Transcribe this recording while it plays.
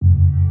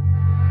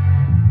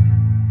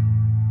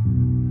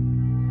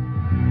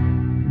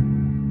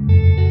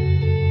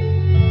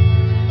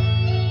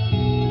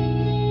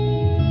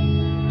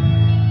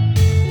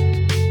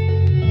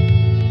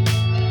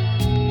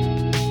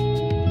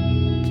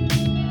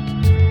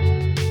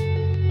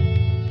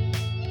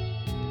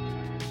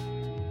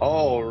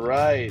All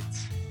right.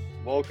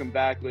 Welcome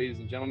back, ladies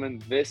and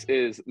gentlemen. This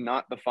is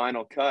Not the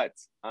Final Cut.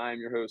 I'm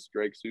your host,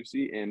 Greg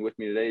Susi, and with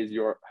me today is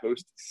your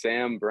host,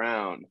 Sam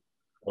Brown.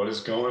 What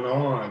is going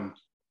on?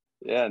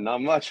 Yeah,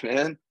 not much,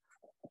 man.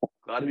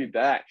 Glad to be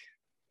back.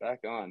 Back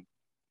on.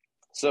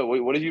 So,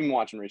 what have you been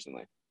watching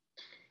recently?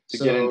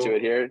 Get into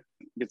it here.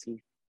 Get some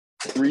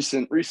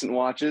recent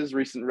watches,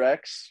 recent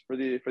recs for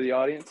the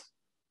audience.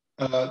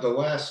 The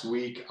last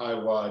week I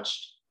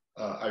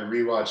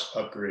rewatched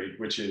Upgrade,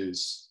 which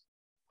is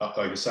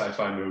like a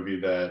sci-fi movie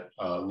that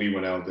Lee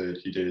Winnell did.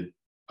 He did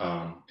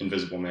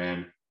Invisible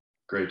Man.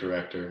 Great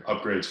director.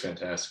 Upgrade's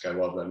fantastic. I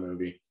love that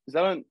movie. Is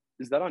that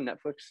on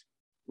Netflix?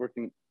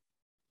 Working?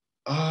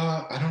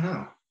 I don't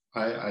know.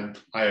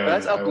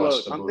 That's I Upload.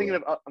 watched I'm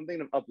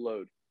thinking of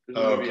Upload. There's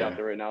a movie out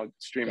there right now,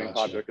 streaming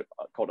popular,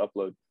 called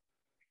Upload.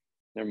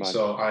 Never mind.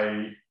 So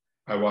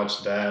I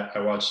watched that.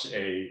 I watched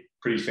a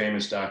pretty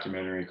famous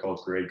documentary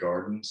called Grey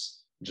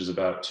Gardens, which is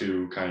about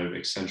two kind of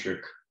eccentric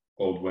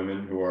old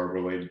women who are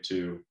related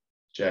to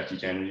Jackie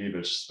Kennedy, but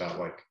it's just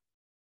about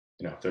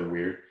they're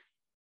weird.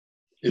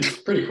 It's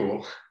pretty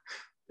cool.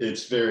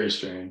 It's very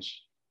strange.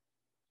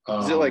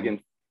 Is it like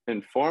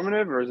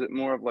informative, or is it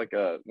more of like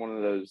one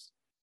of those?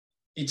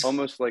 It's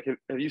almost like,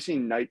 have you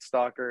seen Night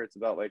Stalker? It's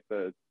about like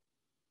the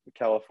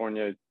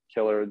California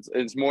killer.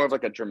 It's more of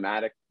like a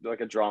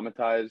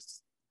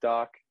dramatized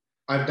doc.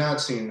 I've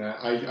not seen that.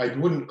 I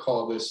wouldn't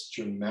call this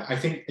dramatic. I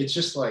think it's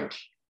just like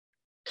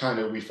kind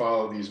of we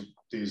follow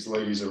these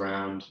ladies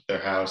around their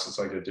house. It's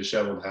like a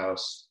disheveled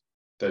house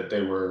that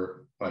they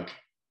were like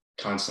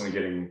constantly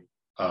getting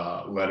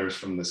letters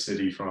from the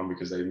city from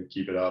because they didn't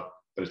keep it up.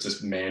 But it's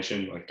this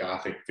mansion, like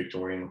Gothic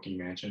Victorian looking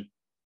mansion.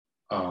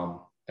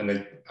 And they,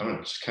 I don't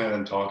know, just kind of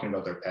them talking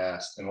about their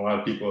past. And a lot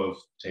of people have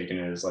taken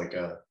it as like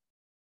a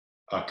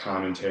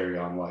commentary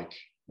on like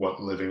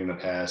what living in the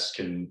past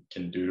can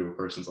do to a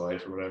person's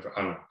life or whatever.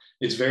 I don't know.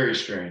 It's very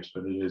strange,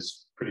 but it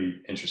is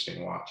pretty interesting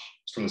to watch.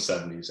 It's from the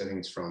 70s. I think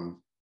it's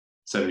from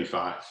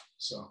 75.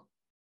 So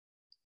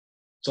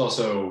it's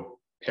also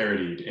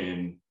parodied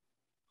in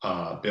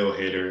Bill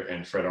Hader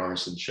and Fred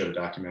Armisen's show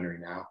documentary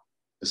Now.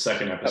 The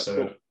second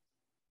episode,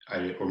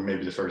 or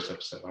maybe the first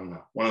episode, I don't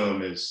know. One of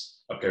them is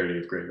a parody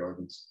of Grey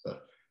Gardens.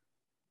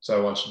 So I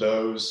watched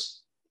those.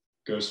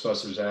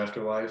 Ghostbusters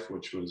Afterlife,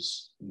 which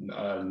was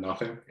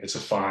nothing. It's a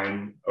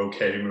fine,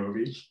 okay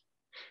movie.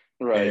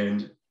 Right.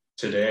 And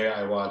today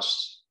I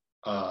watched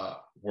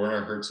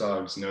Werner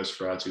Herzog's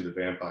Nosferatu the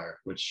Vampire,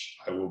 which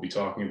I will be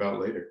talking about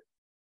later.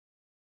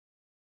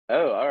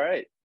 Oh, all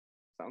right.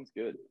 Sounds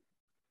good.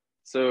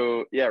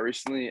 So yeah,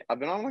 recently I've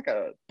been on like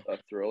a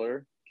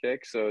thriller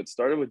kick. So it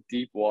started with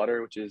Deep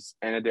Water, which is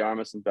Ana de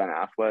Armas and Ben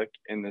Affleck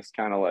in this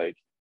kind of like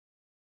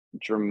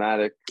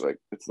dramatic, like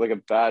it's like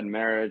a bad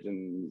marriage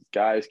and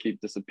guys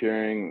keep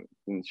disappearing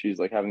and she's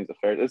like having these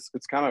affairs.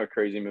 It's kind of a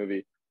crazy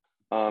movie.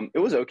 It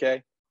was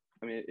okay.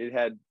 I mean, it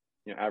had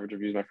average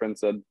reviews. My friend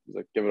said, was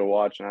like, give it a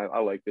watch, and I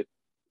liked it,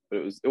 but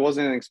it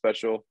wasn't anything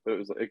special. But it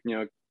was like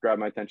grabbed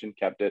my attention,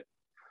 kept it.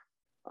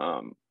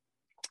 And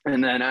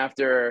then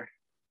after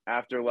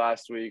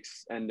last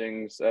week's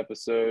endings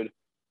episode,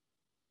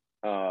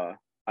 I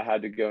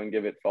had to go and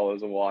give It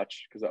Follows a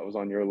watch because that was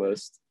on your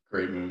list.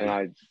 Great movie.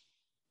 And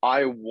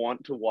I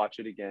want to watch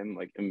it again,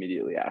 like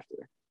immediately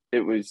after.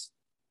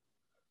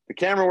 The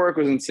camera work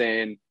was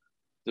insane.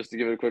 Just to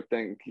give it a quick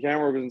thing, the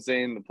camera work was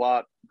insane. The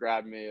plot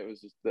grabbed me. It was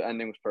just, the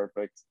ending was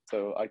perfect.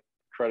 So I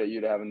credit you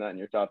to having that in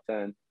your top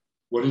 10.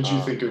 What did you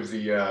think of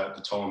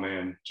the tall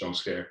man jump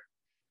scare?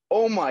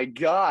 Oh my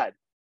God.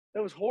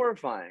 That was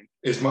horrifying.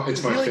 It's my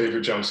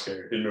favorite jump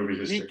scare in movie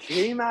history. He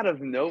came out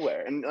of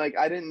nowhere, and like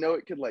I didn't know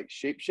it could like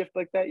shapeshift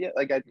like that yet.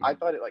 Like I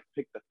thought it like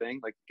picked the thing,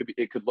 like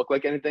it could look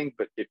like anything,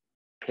 but it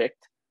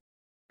picked.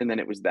 And then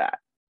it was that.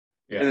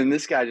 Yeah. And then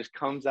this guy just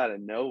comes out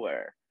of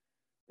nowhere.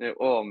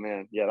 Oh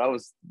man, yeah,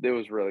 it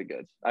was really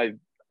good.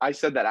 I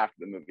said that after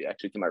the movie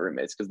actually to my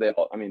roommates because they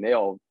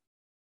all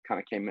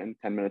kind of came in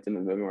 10 minutes into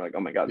the movie and were like, oh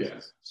my God, this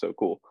is so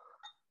cool.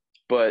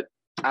 But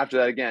after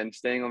that, again,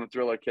 staying on the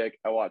thriller kick,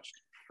 I watched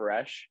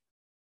Fresh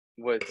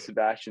with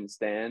Sebastian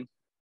Stan.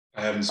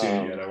 I haven't seen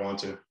it yet. I want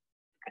to.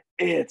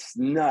 It's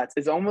nuts.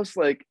 It's almost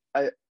like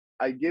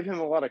I give him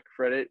a lot of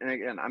credit, and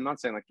again, I'm not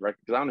saying like director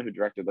because I don't know who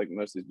directed like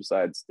most of these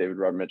besides David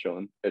Robert Mitchell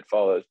and It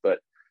Follows, but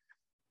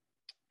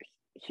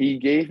he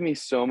gave me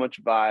so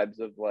much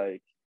vibes of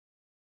like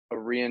a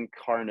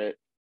reincarnate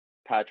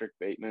Patrick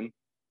Bateman,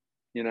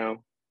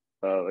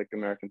 like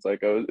American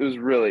Psycho. It was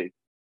really,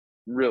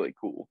 really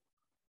cool,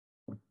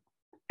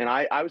 and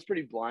I was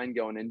pretty blind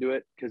going into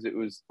it because it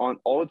was on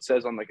all it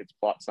says on like its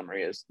plot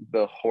summary is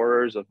the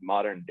horrors of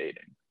modern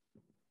dating,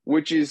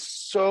 which is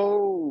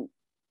so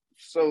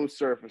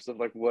surface of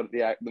like what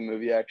the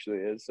movie actually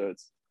is. So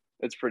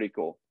it's pretty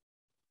cool.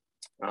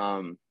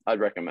 I'd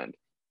recommend.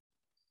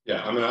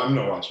 Yeah, I'm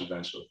gonna watch it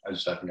eventually. I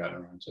just haven't gotten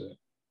around to it.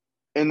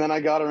 And then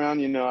I got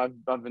around,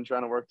 I've been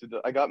trying to work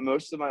I got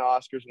most of my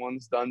Oscars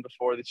ones done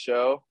before the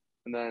show,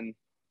 and then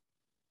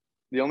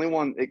the only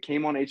one it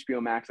came on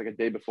HBO Max like a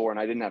day before, and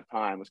I didn't have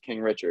time was King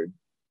Richard.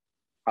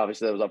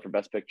 Obviously, that was up for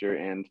Best Picture,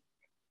 and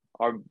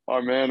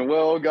our man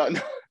Will got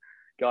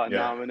Yeah.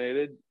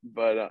 nominated,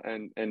 but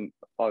and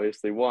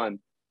obviously won.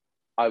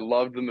 I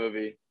loved the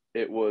movie.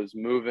 It was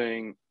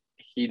moving.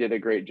 He did a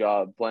great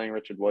job playing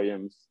Richard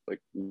Williams. Like,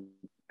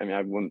 I mean,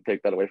 I wouldn't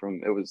take that away from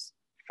him. It was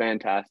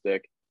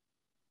fantastic.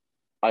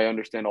 I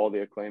understand all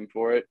the acclaim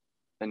for it.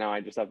 And now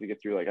I just have to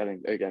get through, like, I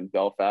think, again,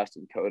 Belfast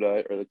and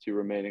Coda are the two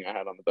remaining I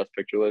had on the best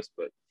picture list.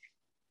 But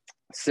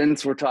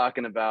since we're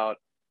talking about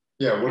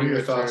Yeah. What are King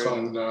your thoughts Richard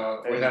on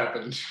what and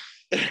happened?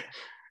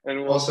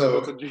 Will Smith,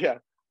 Also, yeah.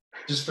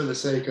 just for the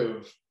sake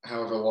of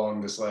however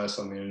long this lasts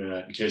on the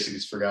internet, in case it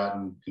gets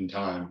forgotten in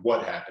time,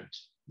 what happened?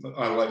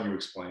 I'll let you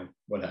explain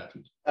what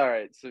happened. All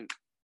right. So,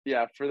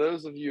 yeah, for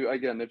those of you,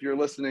 again, if you're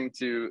listening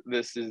to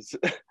this is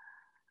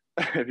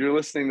if you're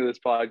listening to this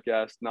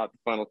podcast, not the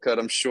final cut,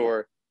 I'm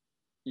sure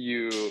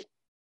you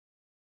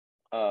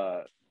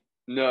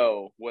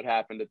know what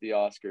happened at the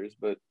Oscars.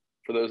 But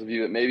for those of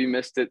you that maybe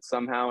missed it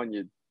somehow and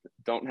you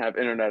don't have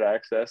internet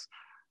access,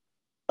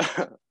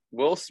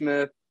 Will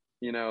Smith,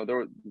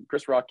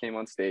 Chris Rock came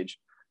on stage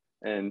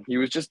and he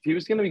was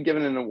going to be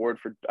given an award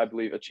for, I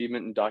believe,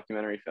 achievement in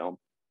documentary film.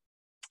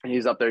 And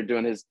he's up there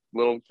doing his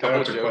little Shout couple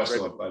out of to jokes.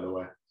 Questlove, by the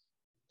way.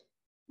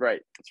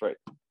 Right. That's right.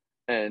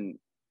 And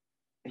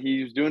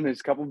he was doing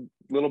his couple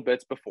little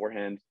bits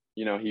beforehand.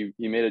 He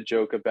made a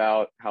joke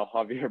about how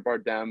Javier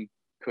Bardem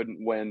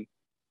couldn't win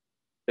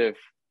if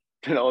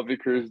Penelope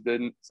Cruz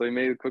didn't. So he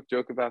made a quick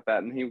joke about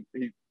that. And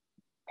he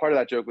part of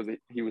that joke was that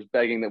he was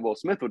begging that Will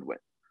Smith would win,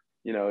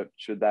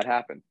 should that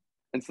happen.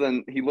 And so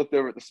then he looked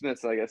over at the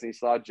Smiths, I guess, and he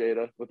saw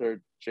Jada with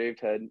her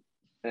shaved head.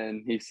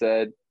 And he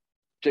said,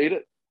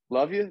 "Jada,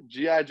 love you.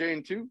 G.I.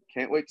 Jane 2.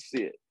 Can't wait to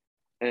see it."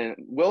 And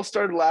Will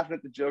started laughing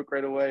at the joke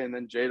right away. And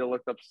then Jada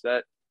looked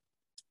upset.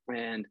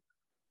 And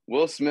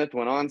Will Smith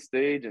went on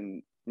stage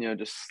and,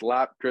 just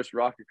slapped Chris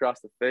Rock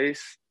across the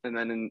face. And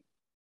then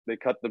they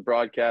cut the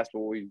broadcast.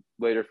 What we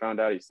later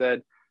found out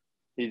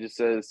he just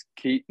says,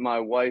 "Keep my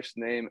wife's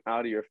name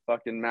out of your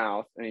fucking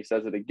mouth." And he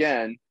says it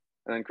again.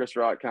 And then Chris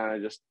Rock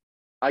kind of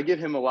I give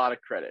him a lot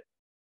of credit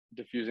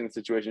diffusing the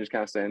situation, just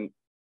kind of saying,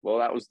 well,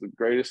 that was the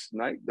greatest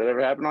night that ever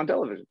happened on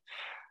television.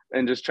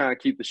 And just trying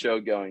to keep the show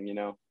going,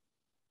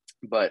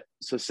 But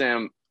so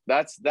Sam,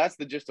 that's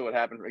the gist of what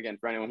happened. Again,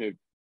 for anyone who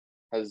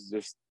has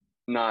just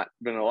not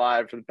been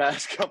alive for the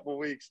past couple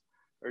weeks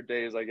or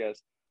days, I guess.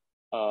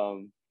 But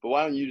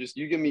why don't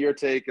you give me your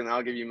take and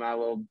I'll give you my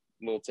little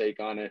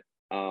take on it.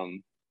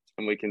 And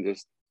we can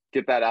just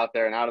get that out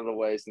there and out of the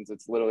way, since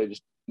it's literally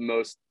just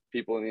most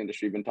people in the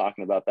industry have been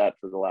talking about that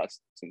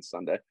since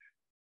Sunday.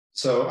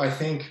 So I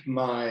think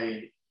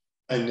my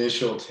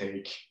initial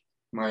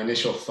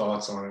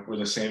thoughts on it were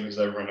the same as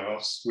everyone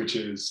else, which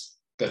is,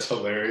 that's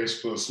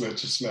hilarious. Will Smith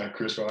just smacked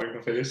Chris Rock in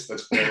the face.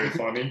 That's very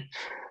funny.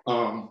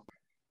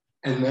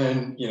 And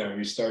then,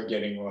 you start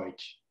getting like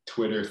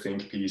Twitter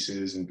think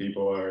pieces and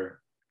people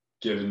are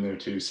giving their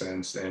 2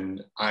 cents.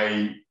 And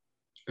I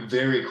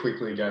very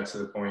quickly got to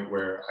the point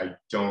where I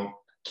don't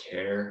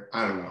care.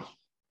 I don't know.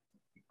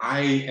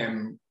 I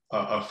am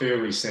a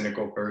fairly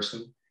cynical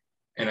person.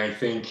 And I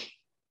think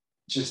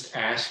just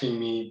asking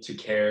me to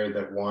care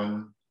that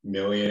one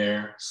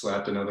millionaire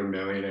slapped another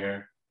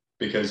millionaire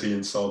because he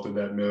insulted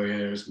that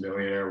millionaire's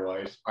millionaire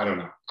wife. I don't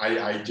know.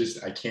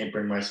 I can't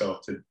bring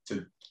myself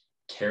to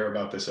care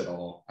about this at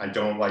all. I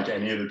don't like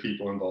any of the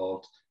people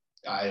involved.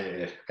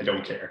 I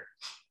don't care.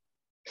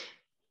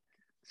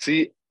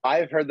 See,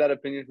 I've heard that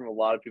opinion from a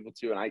lot of people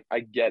too, and I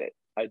get it.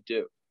 I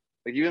do.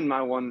 Like, even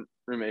my one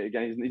roommate,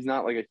 again, he's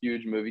not like a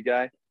huge movie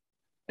guy,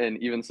 and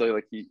even so,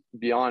 like, he,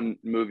 beyond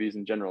movies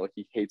in general, like,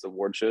 he hates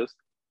award shows.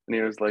 And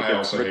he was like, I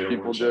it's also rich hate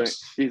people award doing.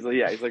 shows. He's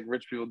like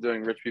rich people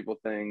doing rich people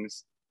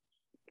things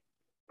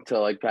to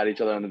like pat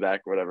each other on the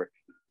back or whatever.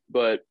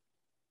 But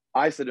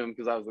I said to him,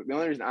 because I was like, the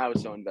only reason I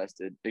was so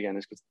invested again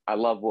is because I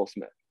love Will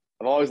Smith.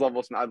 I've always loved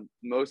Will Smith.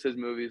 Most of his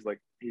movies, like,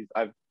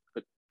 I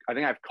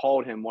think I've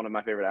called him one of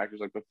my favorite actors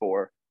like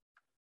before.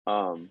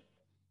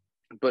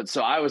 But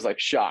so I was like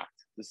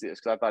shocked to see this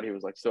because I thought he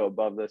was like so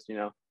above this,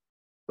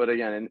 But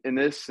again, in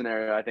this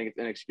scenario, I think it's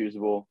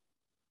inexcusable.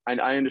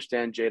 I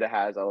understand Jada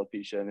has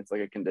alopecia and it's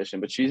like a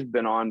condition, but she's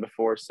been on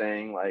before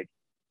saying, like,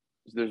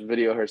 there's a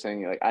video of her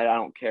saying, like, I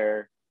don't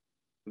care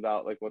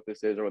about like what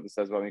this is or what this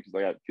says about me because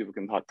like people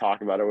can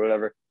talk about it or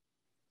whatever.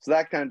 So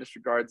that kind of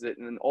disregards it.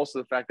 And then also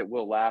the fact that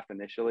Will laughed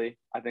initially,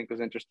 I think was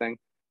interesting.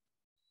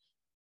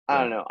 I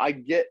don't know. I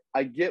get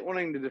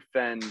wanting to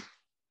defend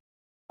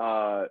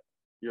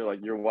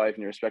your wife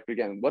and your respect. But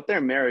again, what their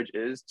marriage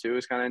is too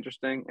is kind of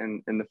interesting.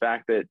 And the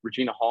fact that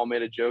Regina Hall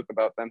made a joke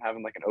about them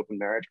having like an open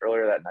marriage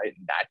earlier that night,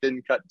 and that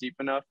didn't cut deep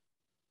enough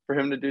for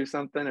him to do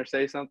something or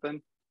say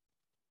something.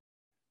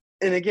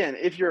 And again,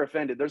 if you're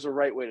offended, there's a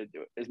right way to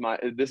do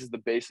it. This is the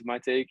base of my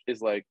take,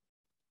 is like,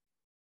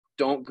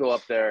 don't go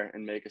up there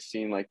and make a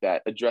scene like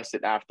that. Address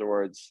it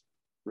afterwards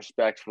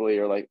respectfully,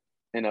 or like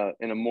in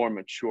a more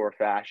mature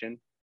fashion.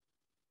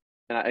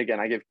 And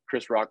I give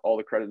Chris Rock all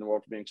the credit in the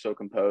world for being so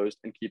composed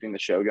and keeping the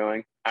show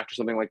going after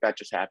something like that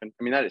just happened.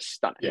 I mean, that is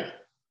stunning. Yeah.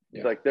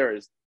 Like,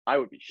 I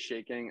would be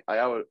shaking.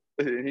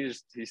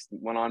 He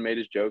went on, made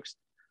his jokes,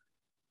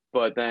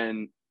 but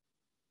then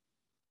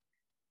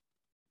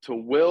to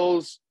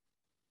Will's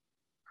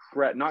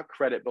not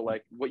credit, but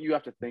like what you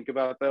have to think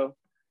about though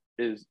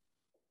is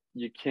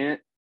you can't,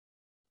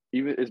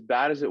 even as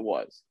bad as it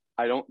was,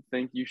 I don't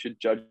think you should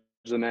judge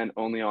the man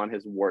only on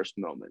his worst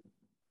moment,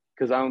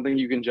 because I don't think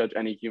you can judge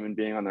any human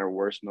being on their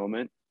worst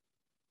moment.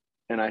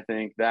 And I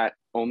think that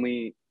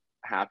only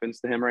happens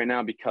to him right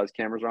now because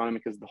cameras are on him,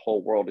 because the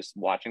whole world is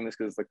watching this,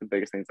 because it's like the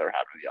biggest things that ever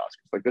happened at the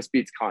Oscars. Like this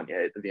beats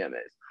Kanye at the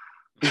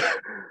VMAs.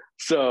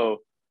 So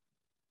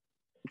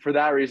for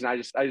that reason, I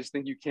just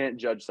think you can't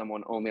judge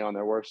someone only on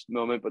their worst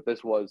moment. But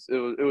it was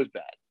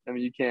bad. I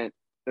mean, you can't.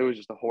 It was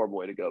just a horrible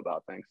way to go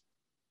about things.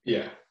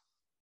 Yeah.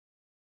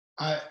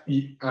 I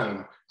don't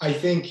know. I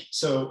think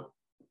so.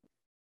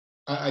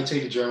 I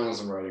take a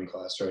journalism writing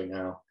class right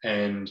now,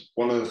 and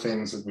one of the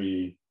things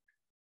that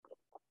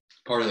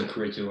part of the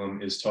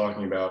curriculum is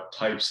talking about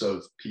types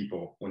of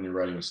people when you're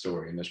writing a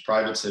story. And there's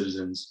private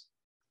citizens,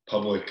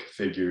 public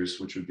figures,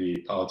 which would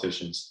be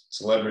politicians,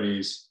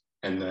 celebrities,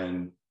 and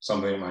then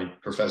something my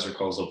professor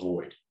calls a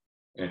void.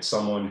 And it's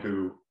someone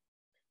who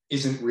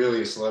isn't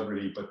really a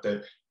celebrity, but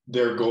that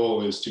their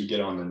goal is to get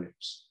on the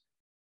news.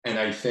 And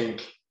I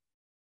think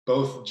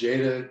both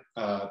Jada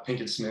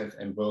Pinkett Smith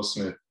and Will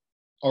Smith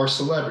are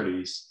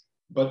celebrities,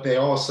 but they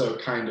also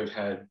kind of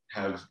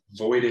have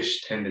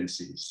voidish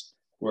tendencies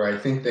where I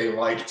think they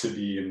like to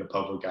be in the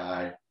public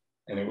eye.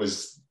 And it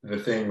was the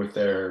thing with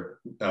their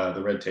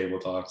the Red Table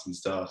Talks and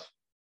stuff.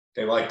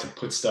 They like to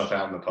put stuff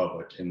out in the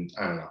public, and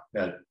I don't know,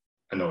 that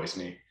annoys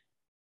me.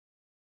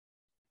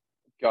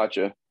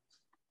 Gotcha.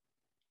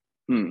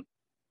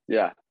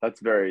 Yeah,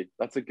 that's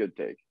a good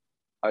take.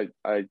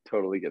 I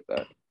totally get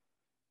that.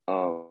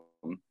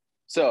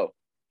 So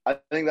I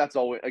think that's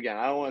all. Again,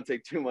 I don't want to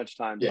take too much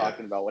time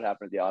talking about what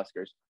happened at the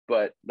Oscars,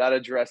 but that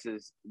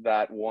addresses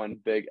that one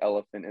big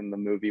elephant in the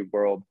movie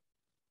world,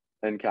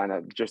 and kind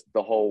of just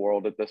the whole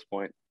world at this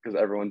point, because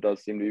everyone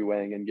does seem to be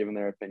weighing in, giving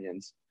their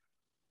opinions.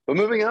 But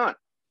moving on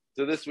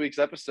to this week's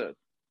episode,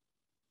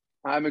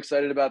 I'm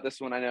excited about this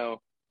one. I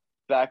know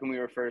back when we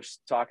were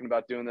first talking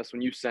about doing this,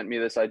 when you sent me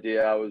this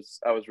idea, I was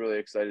really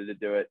excited to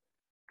do it,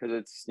 because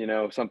it's,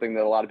 something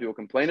that a lot of people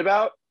complain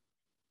about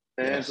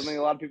and something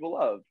a lot of people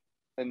love.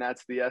 And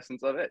that's the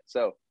essence of it.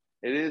 So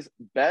it is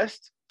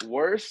best,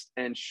 worst,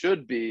 and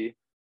should be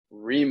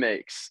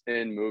remakes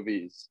in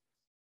movies.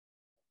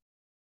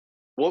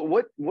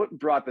 What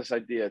brought this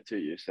idea to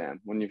you, Sam,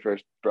 when you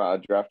first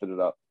drafted it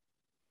up?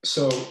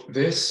 So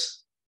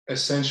this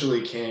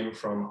essentially came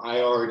from, I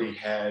already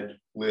had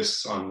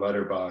lists on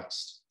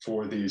Letterboxd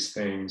for these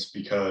things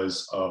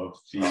because of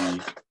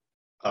the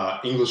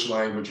English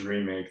language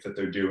remake that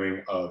they're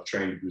doing of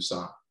Train to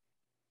Busan.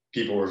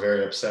 People were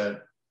very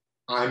upset.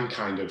 I'm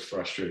kind of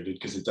frustrated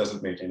because it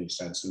doesn't make any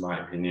sense in my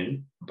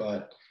opinion.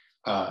 But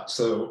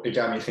so it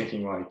got me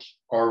thinking, like,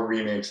 are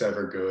remakes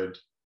ever good?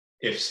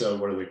 If so,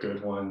 what are the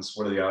good ones?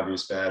 What are the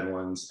obvious bad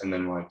ones? And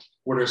then, like,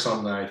 what are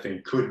some that I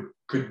think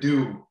could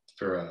do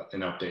for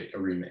an update, a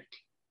remake?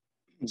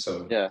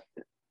 So yeah.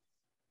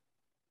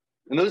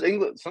 And those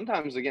English,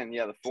 sometimes, again,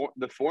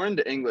 the foreign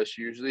to English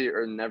usually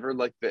are never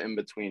like the in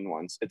between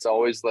ones. It's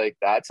always like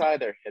that's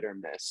either hit or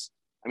miss.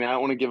 I mean, I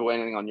don't want to give away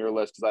anything on your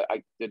list, because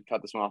I did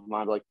cut this one off of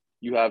mine. But like,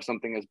 you have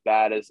something as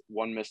bad as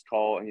One Missed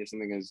Call, and you have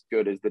something as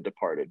good as The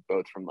Departed,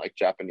 both from like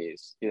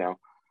Japanese,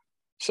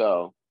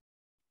 So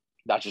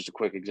that's just a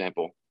quick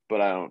example,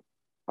 but I don't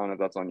know if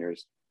that's on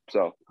yours.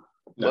 So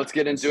let's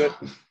get into it.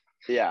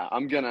 Yeah,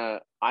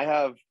 I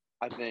have,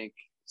 I think,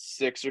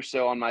 6 or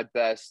so on my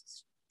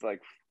best,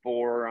 like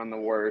 4 on the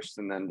worst,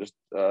 and then just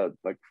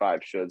like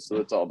 5 should. So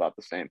it's all about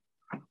the same.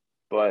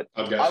 But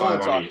I've got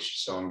 5 on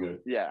each, so I'm good.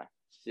 Yeah,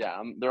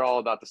 they're all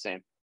about the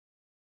same.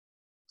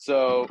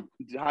 So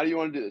how do you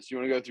want to do this? You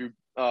want to go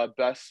through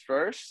best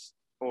first,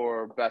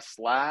 or best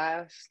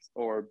last,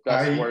 or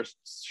best worst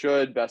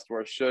should, best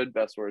worst should,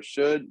 best worst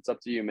should? It's up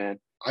to you, man.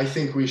 I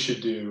think we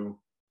should do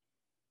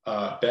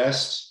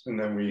best, and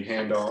then we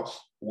hand off.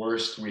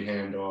 Worst, we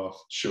hand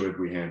off. Should,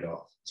 we hand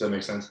off. Does that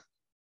make sense?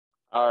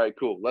 All right,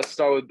 cool. Let's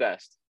start with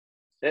best.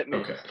 Hit me.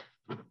 Okay.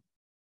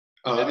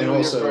 And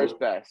also your first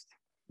best.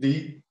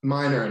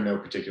 Mine are in no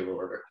particular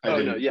order.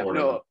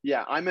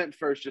 I meant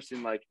first, just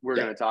in like we're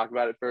gonna talk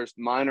about it first.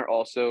 Mine are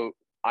also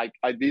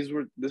this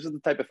is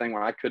the type of thing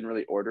where I couldn't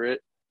really order it,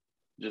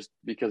 just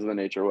because of the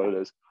nature of what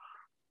it is.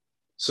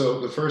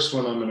 So the first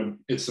one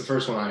it's the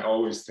first one I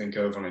always think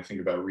of when I think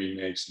about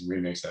remakes and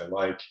remakes I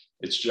like.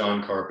 It's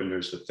John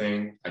Carpenter's The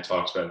Thing. I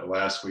talked about it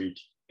last week.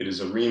 It is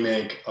a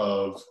remake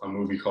of a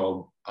movie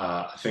called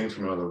A Thing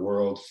from Another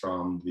World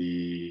from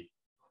the,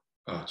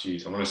 I want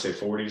to say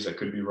 40s. I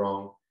could be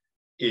wrong.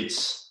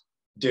 It's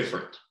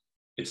different.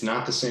 It's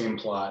not the same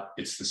plot.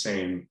 It's the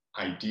same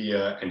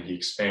idea, and he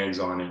expands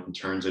on it and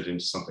turns it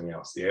into something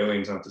else. The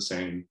alien's not the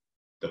same.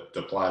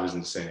 The plot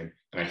isn't the same.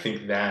 And I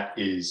think that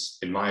is,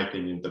 in my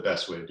opinion, the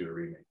best way to do a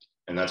remake.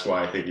 And that's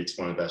why I think it's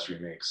one of the best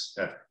remakes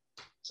ever.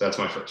 So that's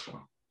my first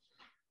one.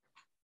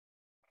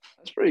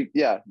 That's pretty,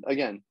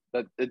 again,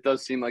 that it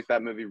does seem like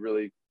that movie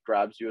really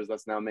grabs you, as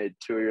that's now made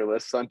 2 of your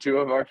lists on 2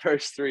 of our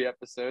first 3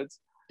 episodes.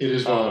 It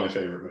is one of my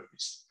favorite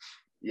movies.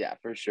 Yeah,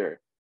 for sure.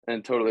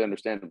 and totally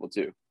understandable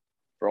too,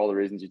 for all the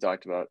reasons you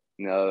talked about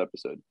in the other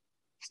episode.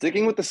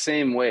 Sticking with the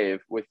same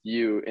wave with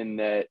you in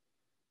that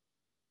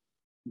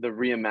the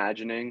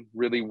reimagining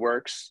really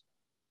works.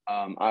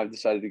 I've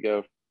decided to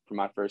go for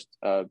my first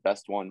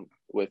best one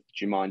with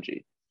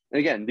Jumanji. And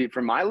again,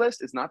 for my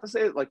list, it's not to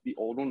say that, like, the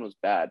old one was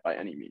bad by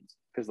any means,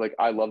 because like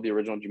I love the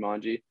original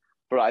Jumanji,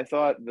 but I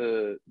thought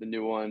the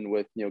new one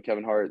with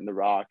Kevin Hart and The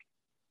Rock,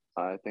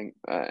 I think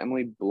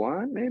Emily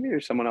Blunt maybe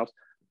or someone else,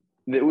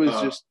 it was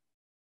Uh, just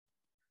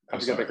I I'm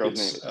forget that sorry, girl's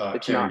name. it's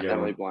It's Karen not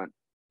Emily Gillan. Blunt.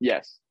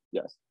 Yes,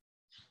 yes.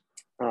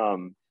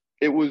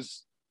 It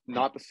was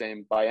not the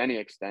same by any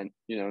extent.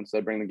 Instead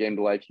of bringing the game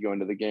to life, you go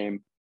into the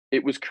game.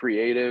 It was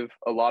creative.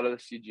 A lot of the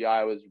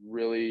CGI was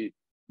really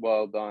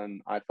well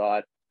done, I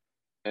thought.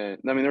 And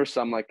I mean, there was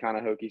some like kind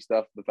of hokey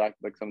stuff, the fact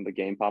like some of the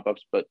game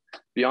pop-ups, but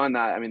beyond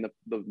that, I mean,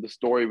 the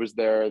story was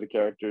there, the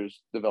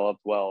characters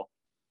developed well.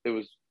 It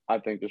was, I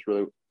think, just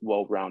really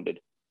well rounded.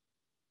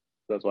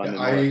 That's why I'm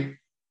Yeah, in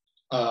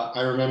more.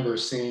 I remember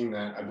seeing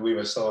that. I believe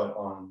I saw it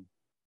on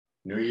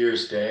New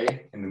Year's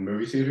Day in the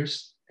movie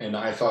theaters, and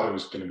I thought it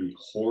was going to be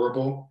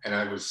horrible. And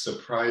I was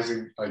surprised.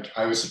 I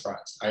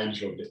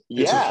enjoyed it.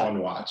 It's a Yeah, fun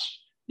watch.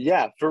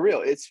 yeah, for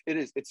real. It's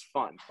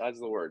fun. That's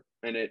the word.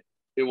 And it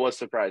was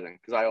surprising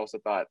because I also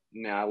thought,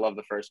 nah, I love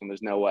the first one.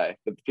 There's no way.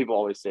 But people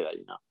always say that.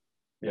 It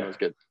Yeah. was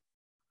good.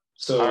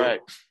 All right.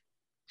 So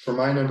for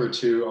my number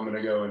two, I'm going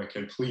to go in a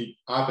complete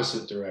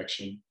opposite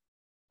direction.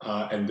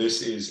 And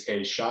this is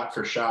a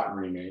shot-for-shot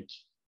remake.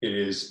 It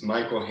is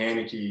Michael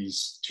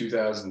Haneke's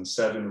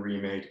 2007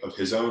 remake of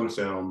his own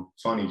film,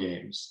 Funny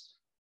Games.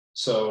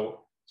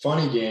 So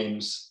Funny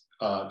Games,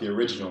 the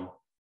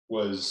original,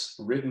 was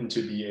written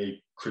to be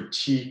a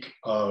critique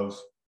of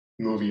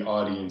movie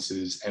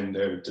audiences and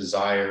their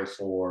desire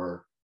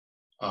for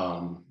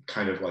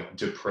kind of like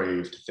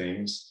depraved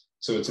things.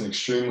 So it's an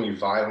extremely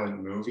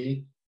violent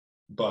movie,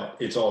 but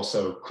it's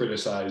also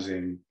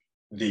criticizing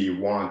the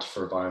want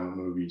for violent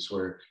movies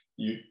where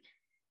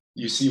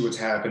you see what's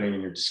happening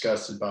and you're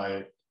disgusted by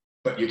it,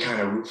 but you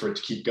kind of root for it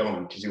to keep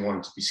going because you want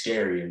it to be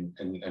scary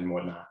and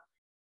whatnot.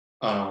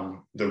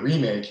 The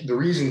remake, the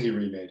reason he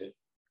remade it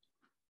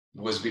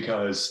was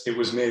because it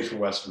was made for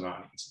Western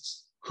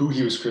audiences. Who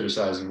he was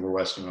criticizing were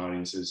Western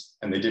audiences,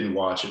 and they didn't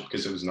watch it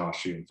because it was an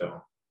Austrian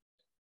film.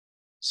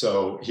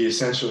 So he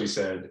essentially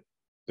said,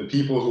 the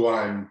people who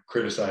I'm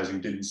criticizing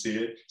didn't see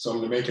it, so I'm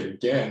going to make it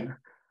again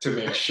to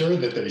make sure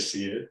that they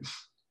see it.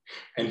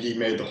 And he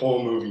made the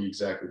whole movie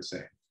exactly the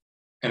same.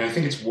 And I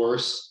think it's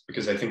worse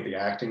because I think the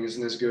acting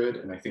isn't as good,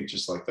 and I think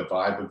just like the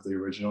vibe of the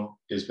original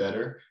is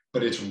better.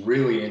 But it's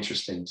really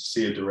interesting to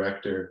see a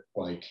director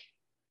like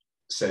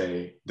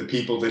say, the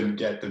people didn't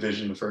get the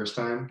vision the first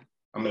time.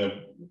 I'm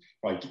gonna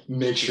like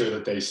make sure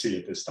that they see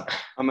it this time.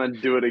 I'm gonna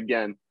do it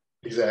again.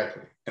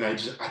 Exactly. And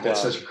that's Wow.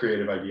 such a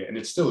creative idea. And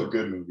it's still a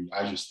good movie.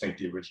 I just think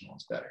the original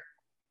is better.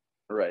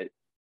 Right.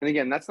 And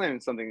again, that's not even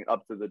something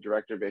up to the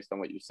director based on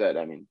what you said.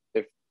 I mean,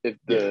 if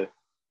Yeah.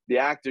 the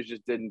actors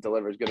just didn't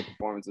deliver as good a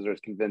performances or as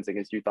convincing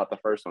as you thought the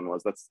first one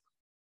was, that's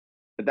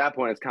at that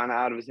point it's kind of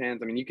out of his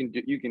hands. I mean,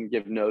 you can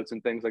give notes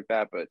and things like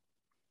that, but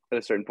at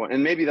a certain point,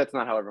 and maybe that's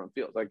not how everyone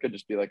feels. Like, it could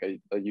just be like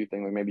a you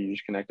thing. Like maybe you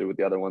just connected with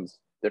the other ones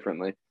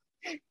differently.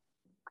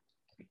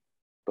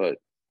 But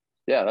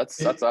yeah, It,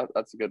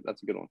 that's a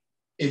good one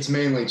it's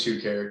mainly two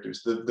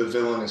characters. The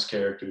villainous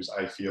characters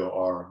I feel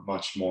are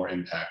much more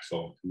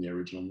impactful in the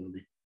original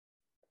movie.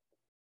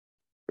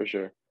 for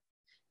sure.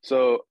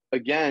 So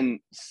again,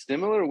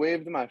 similar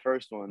wave to my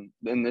first one.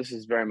 And this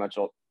is very much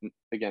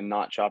again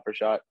not shot for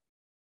shot,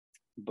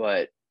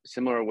 but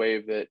similar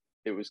wave that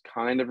it was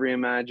kind of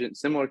reimagined,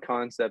 similar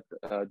concept,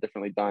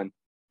 differently done.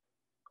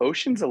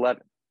 Ocean's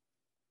 11,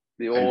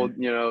 the I old,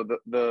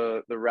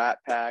 the Rat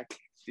Pack,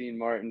 Dean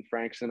Martin,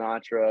 Frank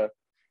Sinatra,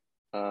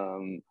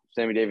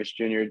 Sammy Davis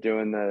Jr.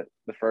 doing the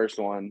first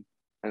one,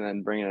 and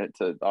then bringing it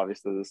to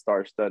obviously the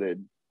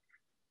star-studded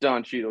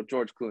Don Cheadle,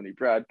 George Clooney,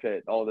 Brad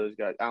Pitt, all those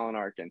guys, Alan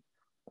Arkin,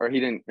 or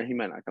he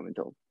might not come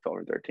until 12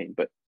 or 13.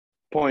 But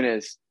point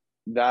is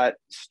that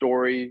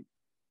story,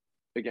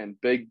 again,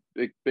 big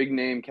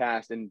name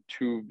cast in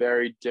two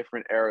very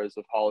different eras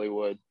of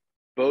Hollywood,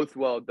 both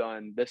well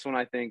done. This one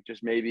I think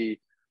just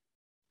maybe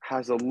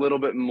has a little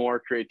bit more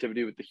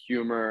creativity with the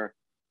humor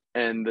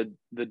and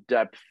the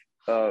depth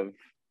of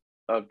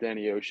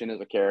Danny Ocean as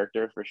a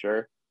character for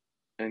sure,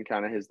 and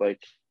kind of his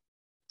like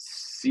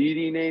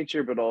seedy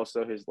nature, but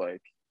also his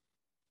like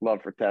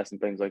love for Tess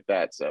and things like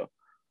that. So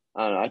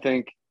I don't know. I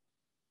think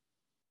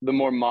the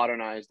more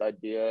modernized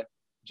idea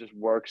just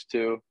works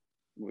too,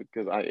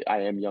 because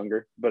I am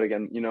younger. But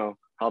again,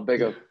 how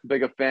yeah.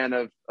 big a fan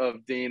of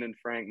Dean and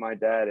Frank my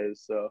dad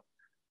is. So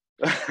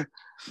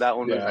that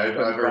one Yeah, was I've,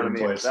 put in I've heard front of him me.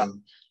 play That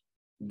some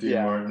Dean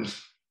Yeah, Martin.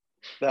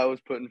 that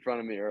was put in front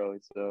of me early.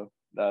 So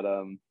that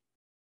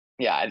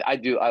yeah, I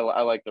do.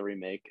 I like the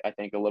remake. I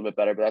think a little bit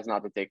better, but that's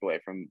not to take away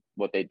from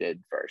what they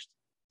did first.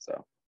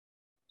 So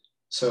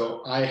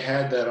So I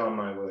had that on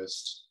my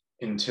list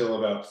until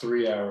about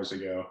 3 hours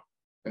ago.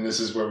 And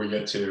this is where we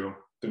get to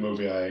the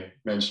movie I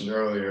mentioned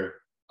earlier,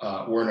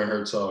 Werner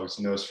Herzog's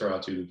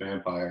Nosferatu the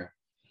Vampire.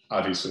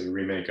 obviously a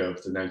remake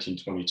of the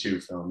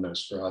 1922 film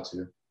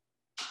Nosferatu.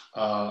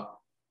 Uh,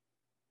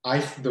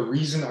 the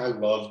reason I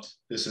loved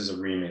this as a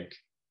remake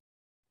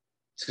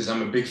is because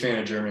I'm a big fan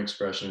of German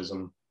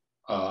Expressionism.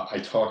 I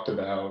talked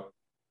about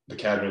the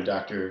Cabinet of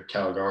Dr.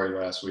 Caligari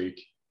last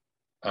week,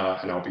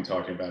 and I'll be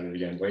talking about it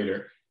again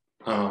later.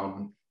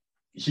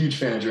 Huge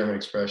fan of German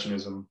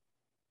Expressionism,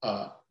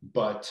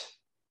 but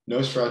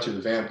Nosferatu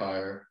the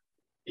Vampire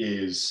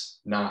is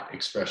not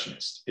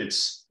expressionist.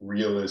 It's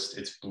realist,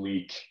 it's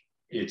bleak,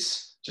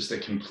 it's just a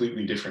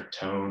completely different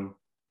tone,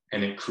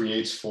 and it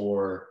creates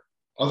for,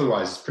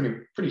 otherwise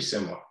it's pretty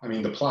similar. I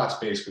mean, the plot's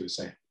basically the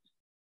same,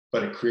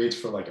 but it creates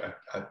for like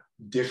a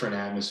different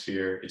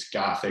atmosphere. It's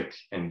gothic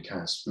and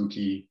kind of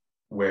spooky,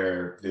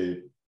 where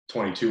the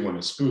 22 one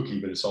is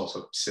spooky, but it's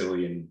also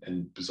silly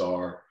and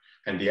bizarre.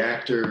 And the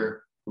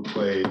actor who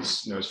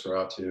plays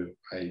Nosferatu,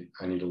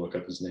 I need to look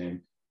up his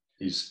name.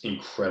 He's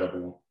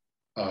incredible.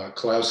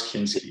 Klaus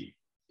Kinski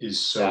is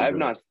so Yeah,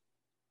 good.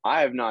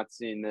 I have not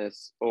seen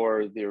this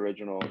or the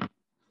original,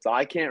 so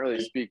I can't really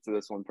speak to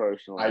this one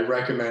personally. I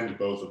recommend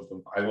both of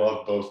them. I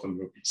love both the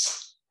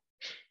movies.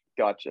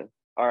 Gotcha.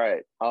 All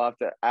right, I'll have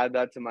to add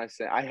that to my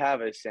Sam. I have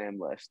a Sam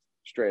list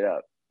straight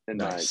up in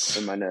Nice.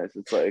 my notes.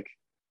 It's like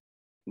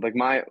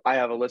I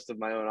have a list of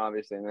my own,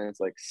 obviously, and then it's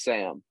like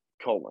Sam :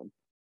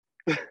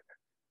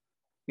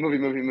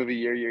 movie,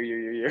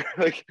 year.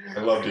 Like, I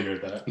love to hear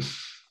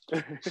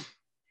that.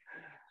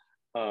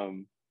 all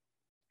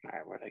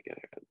right, where'd I get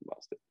it? I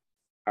lost it.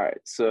 All right,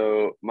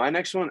 so my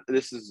next one.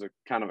 This is a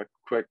kind of a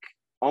quick,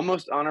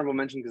 almost honorable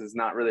mention because it's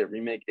not really a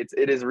remake.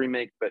 It is a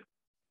remake, but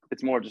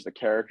it's more just a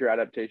character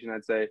adaptation,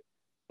 I'd say.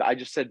 I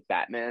just said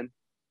Batman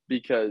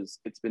because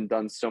it's been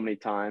done so many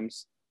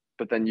times,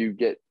 but then you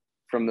get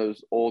from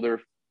those older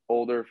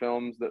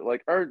films that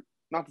like are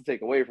not to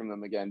take away from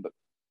them again, but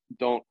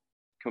don't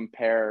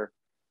compare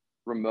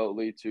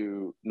remotely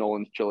to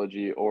Nolan's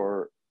trilogy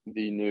or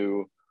the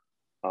new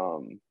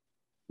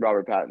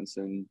Robert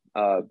Pattinson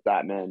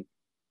Batman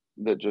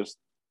that just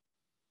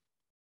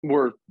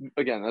were,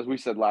 again, as we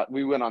said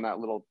we went on that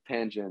little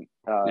tangent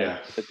Yeah.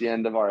 at the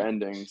end of our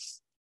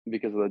endings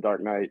because of the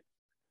Dark Knight.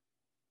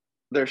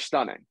 They're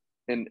stunning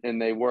and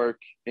they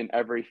work in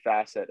every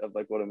facet of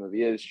like what a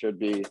movie is, should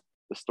be,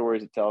 the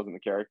stories it tells and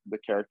the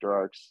character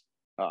arcs,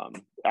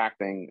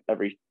 acting,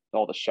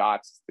 all the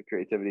shots, the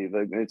creativity,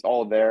 it's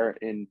all there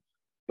in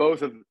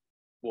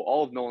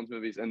all of Nolan's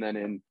movies, and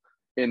then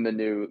in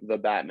the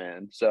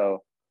Batman.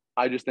 So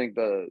I just think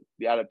the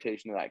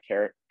adaptation of that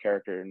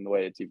character and the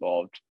way it's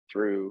evolved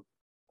through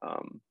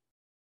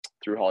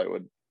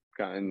Hollywood,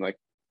 kind of like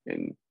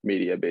in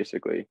media,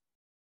 basically,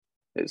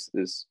 is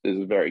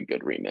a very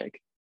good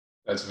remake.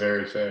 That's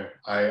very fair.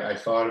 I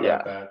thought about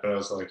Yeah. that, but I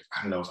was like,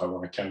 I don't know if I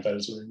want to count that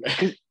as a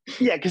remake.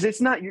 Yeah, because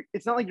it's not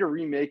like you're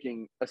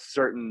remaking a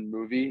certain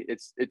movie.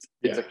 It's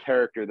a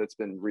character that's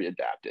been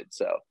readapted.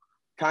 So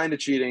kind of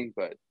cheating,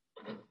 but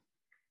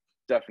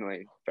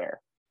definitely fair.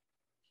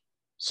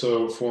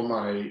 So for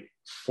my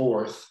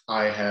fourth,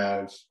 I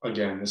have,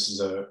 again, this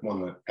is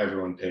one that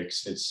everyone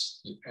picks.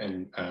 It's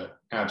an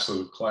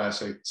absolute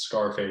classic,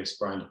 Scarface,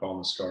 Brian De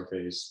Palma's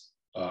Scarface,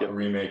 Yep. A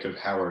remake of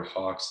Howard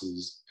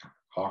Hawks's,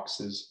 I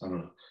don't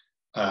know,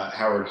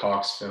 Howard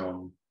Hawks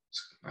film.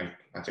 I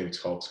think it's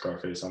called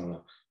Scarface. I don't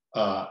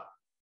know.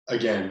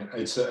 Again,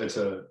 it's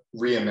a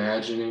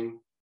reimagining.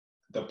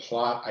 The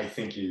plot, I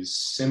think, is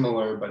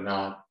similar but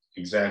not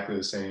exactly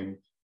the same.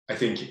 I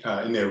think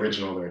in the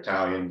original they're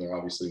Italian. They're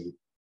obviously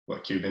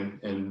Cuban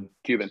in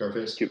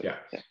Scarface. Cuban.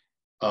 Yeah.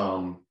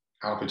 Al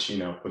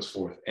Pacino puts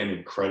forth an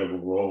incredible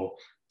role.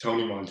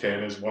 Tony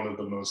Montana is one of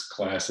the most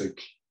classic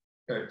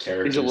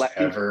characters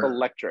ever. He's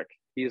electric.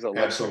 He's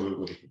electric.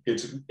 Absolutely.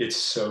 It's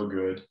so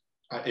good.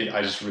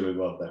 I just really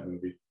love that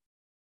movie.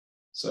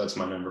 So that's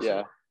my number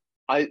 4.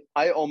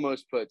 I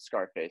almost put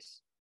Scarface.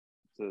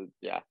 So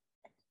yeah,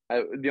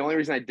 the only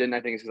reason I didn't,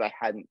 I think, is because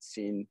I hadn't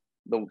seen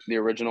the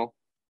original,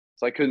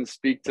 so I couldn't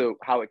speak to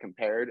how it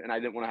compared, and I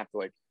didn't want to have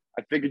to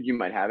I figured you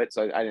might have it,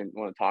 so I didn't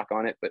want to talk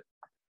on it. But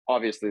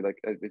obviously,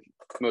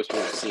 most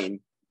people have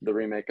seen the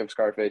remake of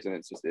Scarface, and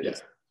it's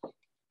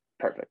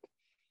perfect.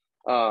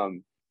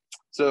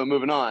 So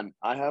moving on,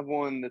 I have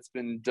one that's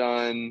been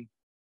done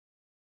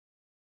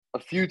a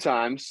few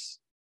times,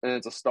 and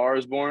it's A Star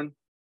Is Born.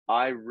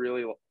 I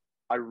really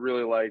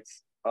liked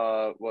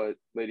what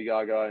Lady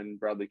Gaga and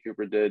Bradley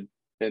Cooper did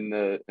in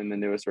the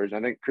newest version.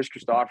 I think Chris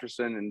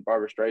Christopherson and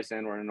Barbara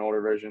Streisand were in an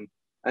older version.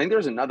 I think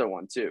there's another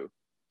one too.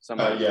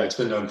 It's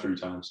been done 3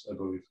 times, I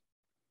believe.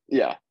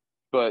 Yeah,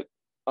 but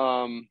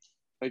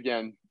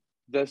again,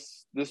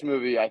 this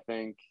movie, I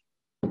think,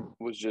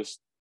 was just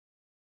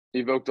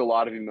evoked a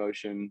lot of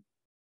emotion.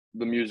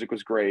 The music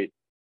was great.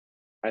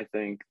 I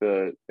think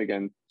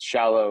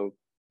Shallow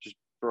just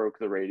broke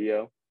the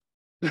radio,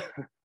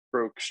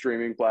 broke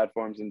streaming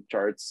platforms and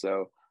charts.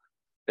 So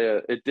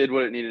it did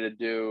what it needed to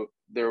do.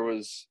 There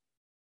was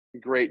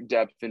great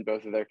depth in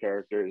both of their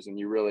characters, and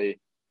you really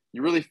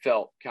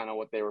felt kind of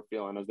what they were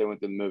feeling as they went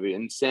through the movie.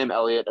 And Sam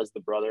Elliott as the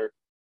brother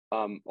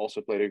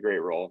also played a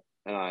great role.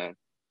 And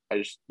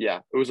it's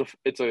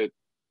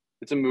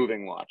it's a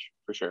moving watch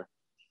for sure.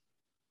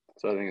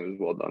 So I think it was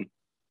well done.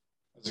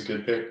 That's a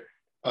good pick.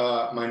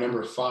 My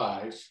number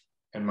 5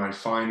 and my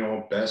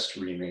final best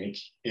remake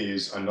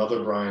is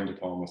another Brian De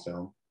Palma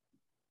film.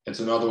 It's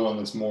another one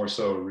that's more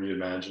so a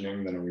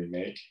reimagining than a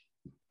remake.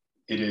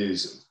 It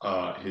is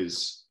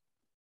his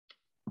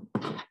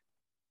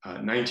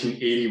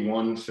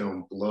 1981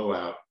 film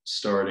Blowout,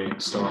 starring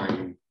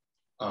John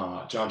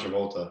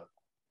Travolta.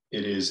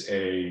 It is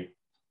a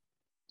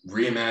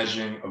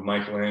reimagining of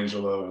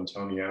Michelangelo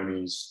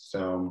Antonioni's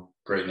film.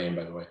 Great name,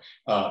 by the way.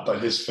 But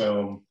his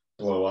film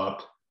Blow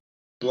Up.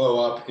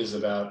 Blow Up is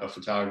about a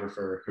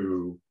photographer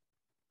who,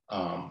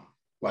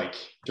 like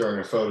during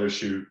a photo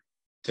shoot,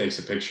 takes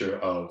a picture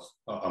of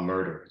a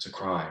murder. It's a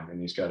crime,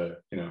 and he's got to,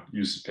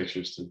 use the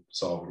pictures to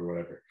solve it or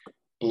whatever.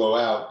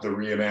 Blowout, the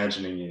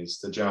reimagining is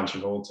that John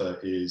Travolta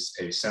is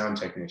a sound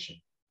technician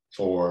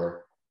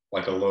for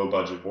like a low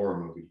budget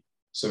horror movie.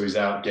 So he's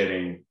out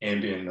getting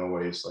ambient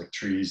noise like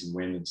trees and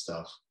wind and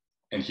stuff.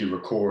 And he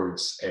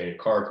records a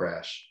car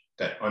crash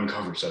that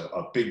uncovers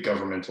a big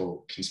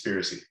governmental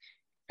conspiracy.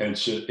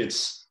 And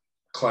it's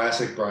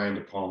classic Brian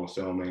De Palma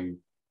filming.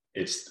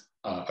 It's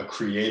a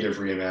creative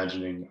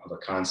reimagining of a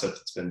concept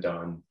that's been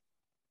done.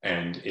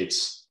 And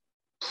it's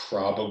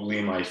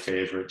probably my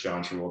favorite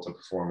John Travolta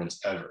performance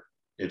ever.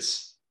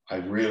 I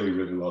really,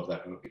 really love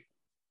that movie.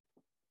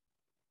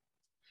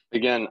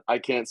 Again, I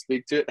can't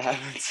speak to it.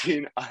 Haven't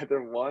seen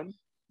either one,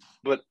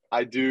 but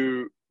I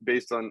do,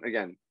 based on,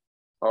 again,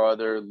 our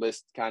other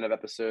list kind of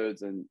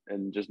episodes and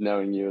just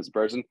knowing you as a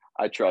person,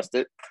 I trust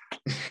it.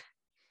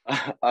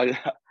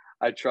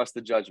 I trust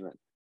the judgment.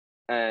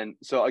 And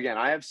so again,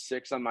 I have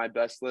 6 on my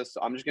best list.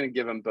 So I'm just going to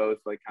give them both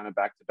like kind of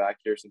back to back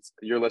here, since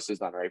your list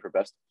is not right for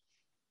best.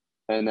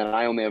 And then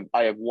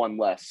I have one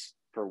less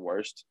for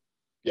worst.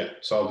 Yeah,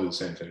 so I'll do the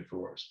same thing for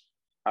worst.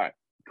 All right,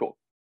 cool.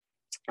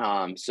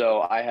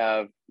 So I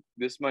have,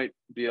 this might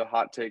be a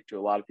hot take to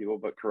a lot of people,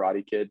 but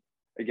Karate Kid.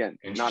 Again,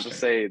 not to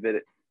say that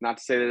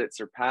it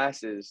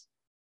surpasses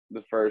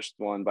the first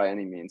one by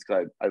any means,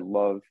 because I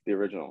love the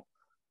original,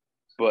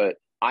 but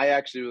I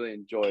actually really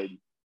enjoyed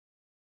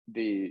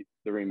the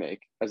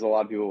remake, as a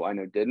lot of people I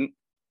know didn't.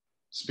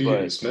 Speaking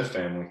of the Smith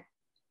family.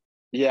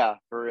 Yeah,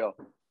 for real.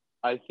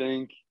 I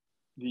think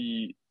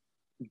the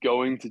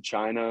going to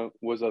China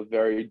was a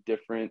very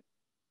different,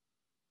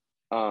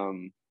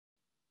 again,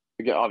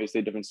 obviously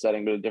a different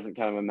setting, but a different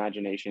kind of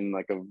imagination,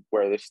 like of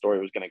where this story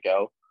was going to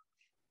go.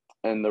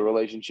 And the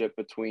relationship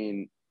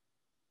between,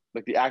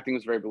 like, the acting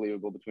was very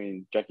believable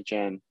between Jackie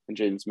Chan and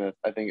Jaden Smith.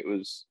 I think it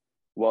was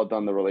well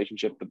done, the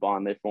relationship, the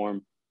bond they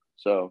formed.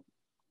 So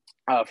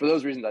for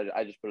those reasons,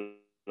 I just put it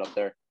up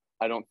there.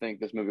 I don't think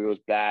this movie was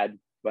bad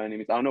by any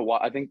means. I don't know why.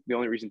 I think the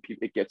only reason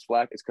it gets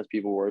flack is because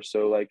people were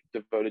so like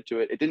devoted to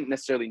it. It didn't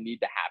necessarily need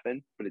to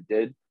happen, but it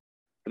did.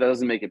 But that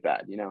doesn't make it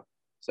bad,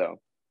 So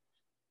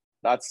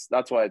that's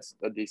why it's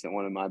a decent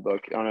one in my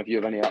book. I don't know if you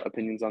have any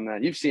opinions on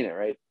that. You've seen it,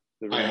 right?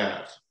 I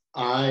have.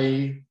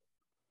 I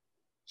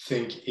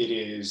think it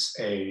is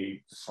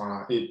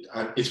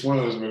it's one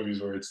of those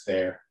movies where it's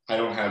there. I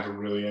don't have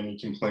really any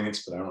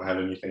complaints, but I don't have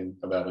anything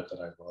about it that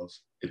I love.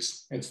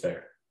 It's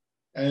there.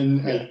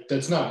 And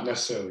that's not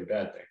necessarily a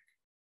bad thing.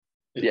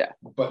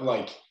 But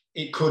like,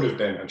 it could have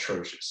been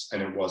atrocious,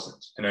 and it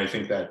wasn't. And I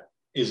think that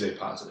is a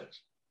positive.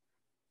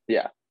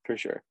 Yeah, for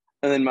sure.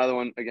 And then my other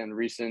one, again,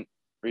 recent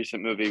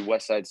movie,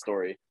 West Side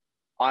Story.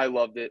 I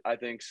loved it. I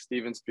think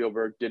Steven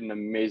Spielberg did an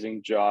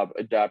amazing job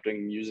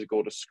adapting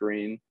musical to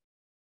screen,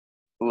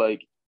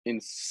 like in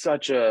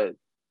such a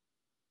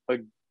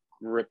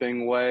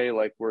gripping way,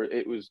 like where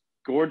it was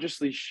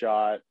gorgeously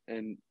shot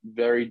and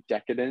very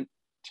decadent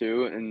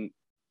too. And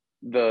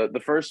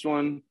the first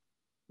one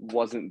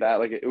wasn't that,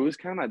 like, it was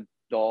kind of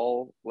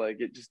dull,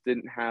 like it just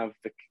didn't have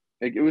the,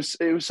 like, it was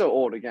so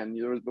old. Again,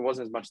 there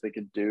wasn't as much they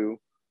could do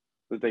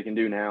that they can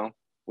do now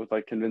with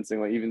like convincing,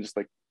 like even just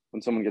like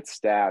when someone gets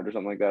stabbed or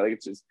something like that, like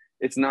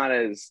it's not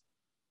as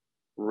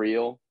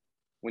real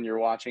when you're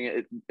watching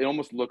it. It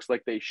almost looks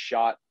like they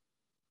shot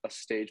a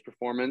stage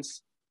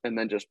performance and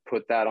then just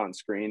put that on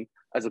screen,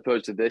 as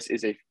opposed to this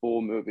is a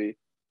full movie,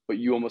 but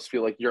you almost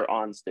feel like you're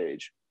on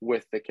stage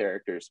with the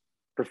characters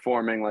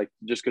performing, like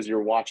just because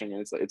you're watching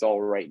it, it's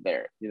all right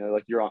there,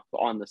 like you're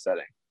on the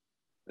setting.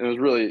 And it was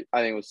really,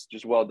 I think it was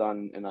just well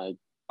done, and I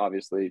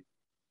obviously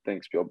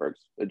think Spielberg's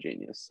a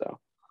genius. So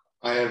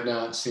I have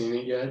not seen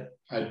it yet.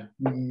 I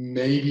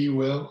maybe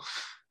will.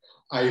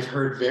 I've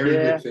heard very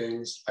good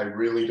things. I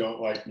really don't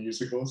like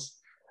musicals,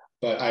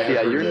 but I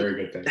have heard very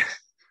good things.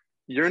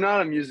 You're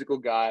not a musical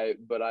guy,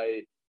 but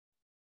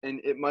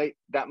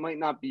that might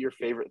not be your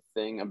favorite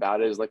thing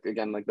about it, is like,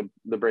 again, like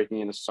the breaking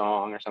in a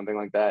song or something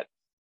like that.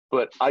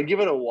 But I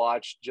give it a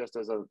watch just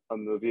as a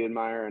movie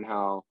admirer, and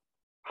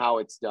how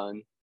it's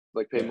done.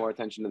 Like, pay more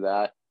attention to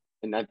that,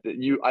 and I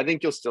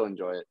think you'll still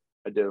enjoy it.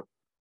 I do.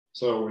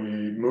 So we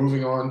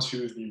moving on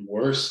to the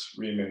worst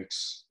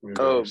remakes we've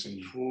ever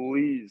seen.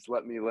 Please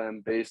let me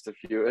lambaste a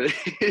few of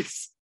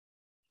these.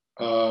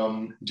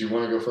 Do you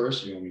want to go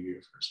first? Or do you want me to go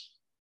first?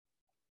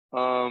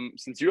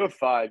 Since you have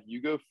 5,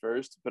 you go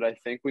first, but I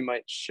think we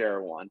might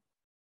share one.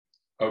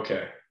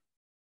 Okay.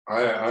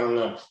 I don't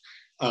know.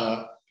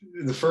 Uh,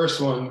 the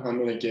first one I'm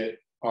going to get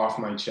off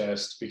my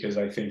chest because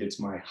I think it's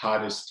my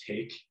hottest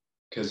take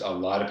because a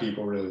lot of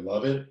people really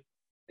love it.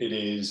 It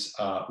is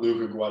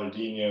Luca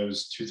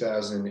Guadagnino's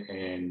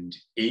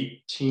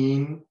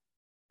 2018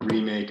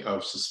 remake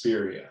of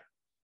Suspiria.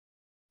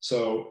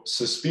 So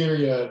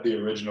Suspiria, the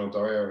original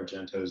Dario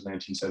Argento's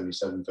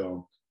 1977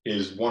 film,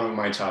 is one of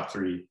my top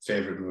 3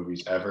 favorite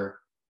movies ever.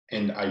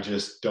 And I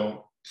just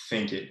don't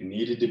think it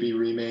needed to be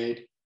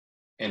remade.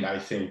 And I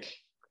think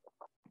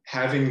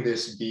having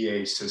this be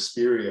a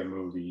Suspiria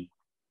movie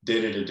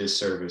did it a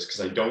disservice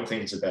because I don't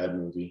think it's a bad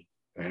movie.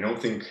 And I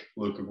don't think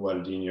Luca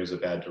Guadagnino is a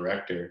bad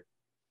director,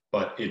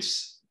 but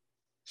it's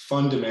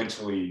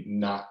fundamentally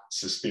not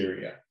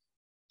Suspiria.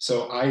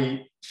 So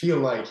I feel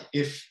like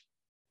if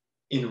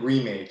in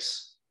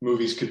remakes,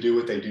 movies could do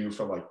what they do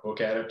for like book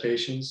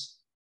adaptations,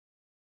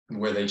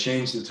 where they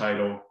change the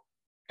title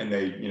and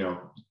they,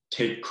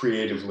 take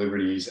creative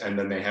liberties and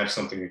then they have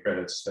something the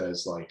credits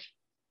says like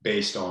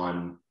based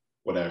on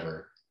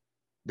whatever,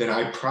 then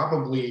I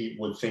probably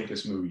would think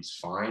this movie's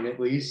fine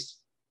at least.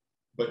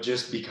 But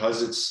just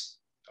because it's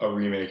a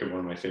remake of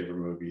one of my favorite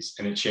movies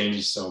and it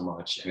changes so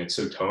much and it's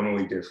so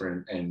tonally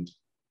different and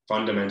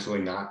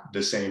fundamentally not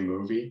the same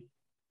movie,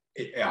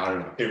 I don't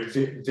know.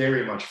 It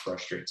very much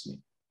frustrates me.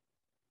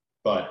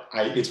 But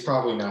it's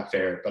probably not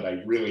fair, but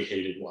I really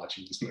hated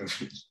watching this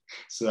movie.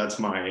 So that's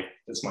my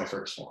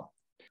first one.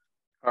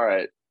 All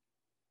right.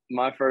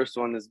 My first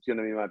one is going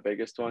to be my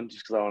biggest one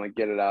just because I want to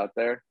get it out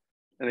there.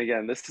 And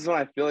again, this is one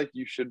I feel like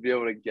you should be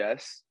able to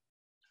guess.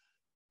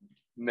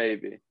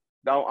 Maybe.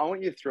 Now, I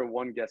want you to throw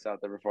one guess out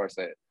there before I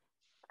say it.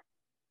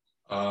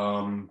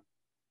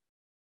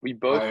 We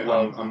both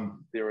love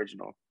the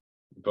original.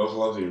 We both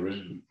love the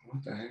original.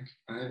 What the heck?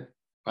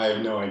 I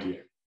have no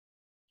idea.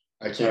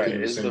 I can't think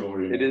of a single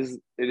remake.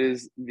 It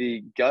is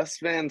the Gus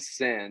Van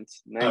Sant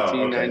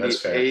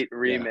 1998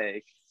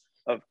 remake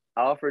of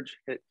Alfred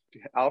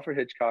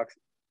Hitchcock's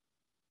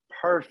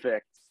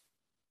perfect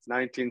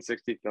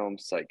 1960 film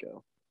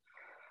Psycho.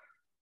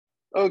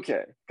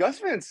 Okay, Gus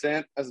Van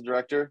Sant as a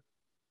director,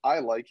 I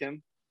like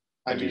him.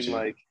 I mean,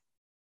 like,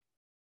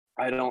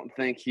 I don't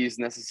think he's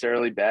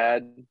necessarily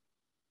bad,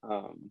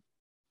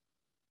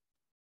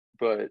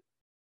 but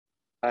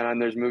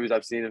and there's movies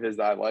I've seen of his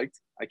that I liked.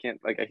 I can't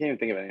even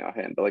think of any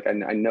offhand, but like I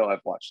know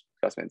I've watched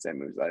Gus Van Sant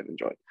movies that I've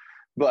enjoyed.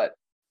 But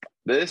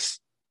this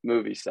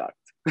movie sucked.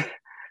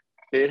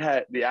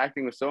 The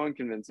acting was so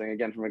unconvincing.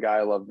 Again, from a guy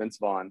I love, Vince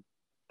Vaughn,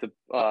 to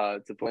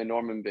play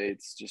Norman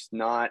Bates, just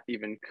not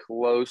even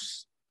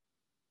close.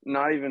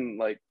 Not even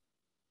like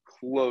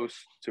close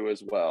to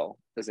as well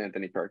as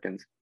Anthony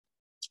Perkins.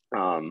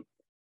 And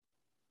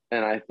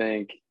I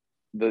think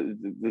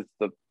the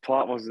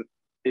plot wasn't.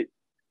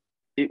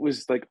 It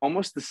was like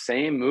almost the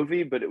same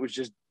movie, but it was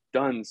just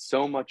done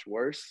so much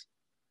worse.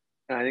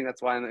 And I think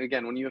that's why,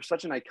 again, when you have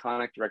such an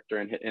iconic director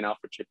in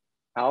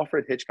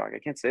Alfred Hitchcock, I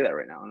can't say that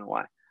right now, I don't know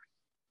why,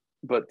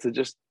 but to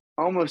just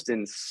almost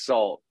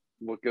insult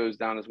what goes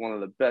down as one of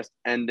the best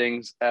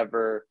endings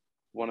ever.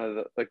 One of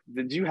the, like,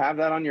 did you have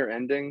that on your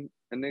endings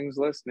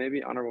list?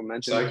 Maybe honorable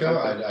mention. Psycho,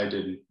 I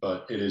didn't,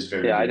 but it is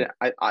very good.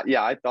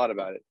 I thought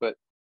about it, but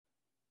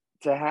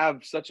to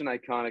have such an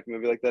iconic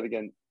movie like that,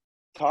 again,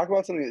 talk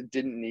about something that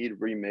didn't need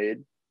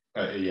remade.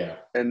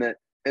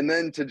 And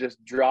then to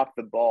just drop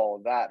the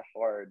ball that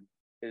hard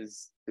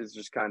is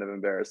just kind of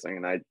embarrassing.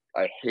 And I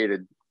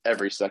hated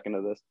every second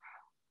of this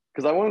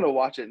because I wanted to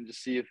watch it and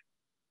just see if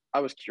I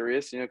was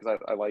curious, because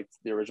I liked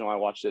the original. I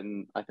watched it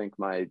in, I think,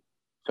 my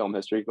film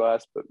history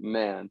class, but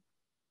man,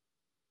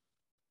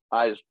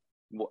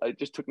 it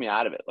just took me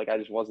out of it. Like I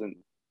just wasn't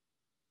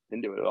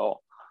into it at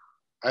all.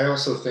 I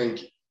also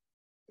think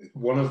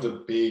one of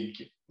the big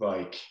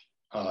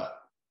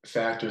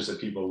factors that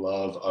people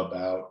love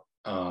about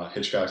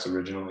Hitchcock's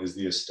original is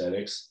the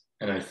aesthetics.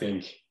 And I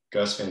think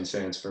Gus Van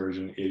Sant's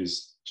version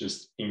is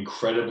just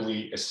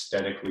incredibly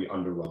aesthetically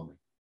underwhelming.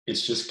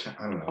 It's just,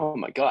 I don't know. Oh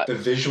my God. The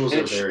visuals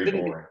are very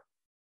boring.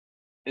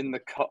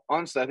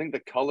 Honestly, I think the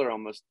color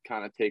almost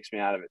kind of takes me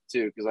out of it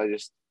too.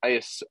 Because I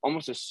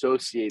almost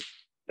associate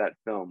that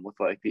film with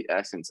like the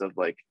essence of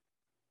like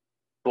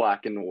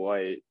black and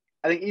white.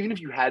 I think even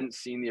if you hadn't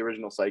seen the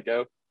original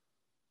Psycho,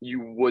 you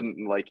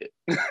wouldn't like it.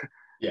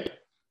 Yeah.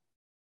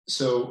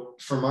 So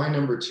for my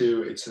number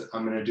 2,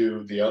 I'm going to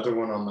do the other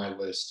one on my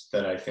list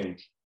that I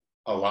think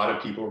a lot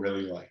of people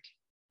really like.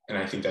 And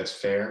I think that's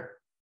fair.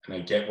 And I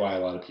get why a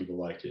lot of people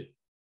like it.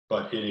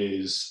 But it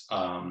is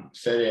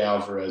Fede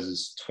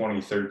Alvarez's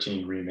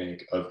 2013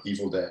 remake of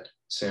Evil Dead,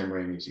 Sam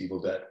Raimi's Evil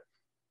Dead.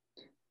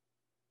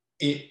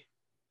 It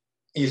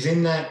is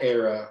in that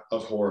era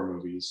of horror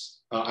movies.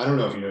 I don't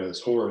know if you know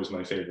this, horror is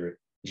my favorite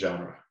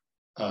genre.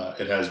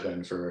 It has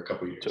been for a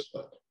couple years,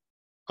 but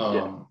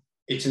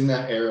it's in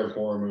that era of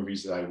horror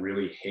movies that I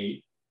really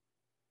hate.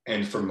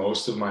 And for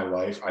most of my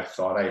life, I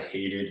thought I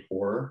hated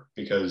horror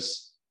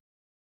because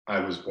I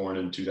was born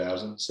in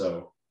 2000.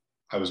 So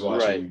I was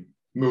watching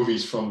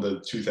movies from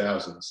the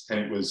 2000s,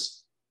 and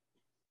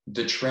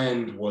the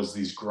trend was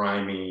these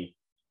grimy,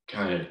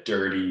 kind of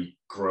dirty,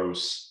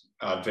 gross,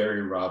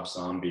 very Rob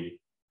Zombie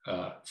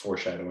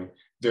foreshadowing,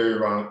 very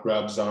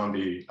Rob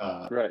Zombie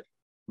Right.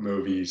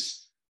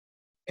 movies,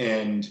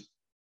 and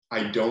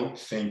I don't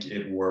think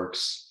it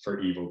works for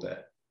Evil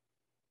Dead.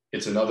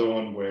 It's another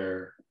one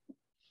where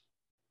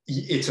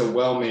it's a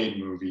well-made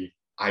movie.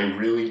 I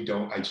really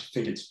don't. I just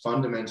think it's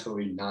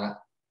fundamentally not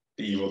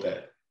the Evil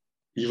Dead.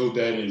 Evil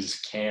Dead is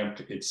camp.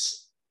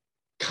 It's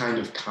kind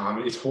of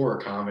comedy. It's horror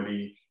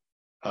comedy.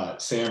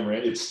 It's Sam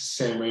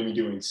Raimi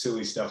doing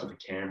silly stuff with the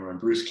camera, and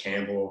Bruce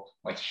Campbell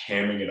like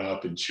hamming it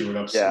up and chewing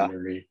up Yeah.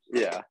 scenery.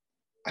 Yeah.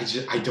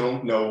 I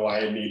don't know why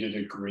it needed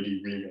a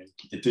gritty remake.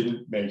 It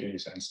didn't make any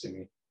sense to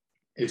me.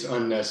 It's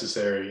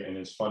unnecessary and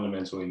it's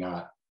fundamentally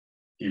not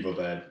Evil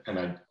Dead, and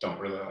I don't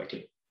really like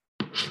it.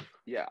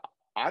 Yeah.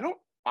 I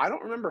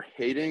don't remember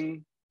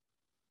hating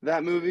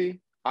that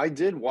movie. I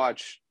did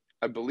watch,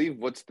 I believe,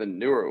 what's the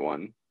newer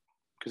one,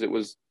 because it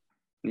was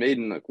made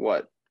in like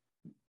what,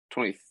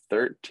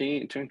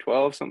 2013,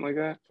 2012, something like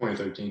that.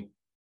 2013.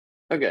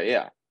 Okay,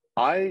 yeah.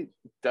 I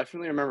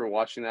definitely remember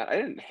watching that. I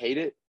didn't hate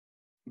it,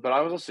 but I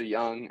was also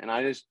young, and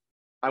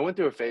I went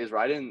through a phase where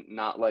I didn't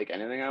not like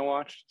anything I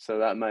watched, so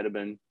that might have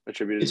been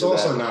attributed It's to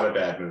also that. not a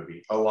bad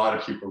movie. A lot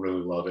of people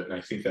really love it, and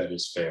I think that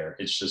is fair.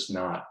 It's just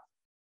not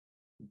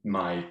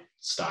my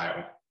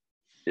style.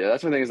 Yeah,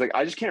 that's my thing, is like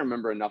I just can't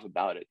remember enough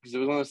about it, because it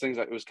was one of those things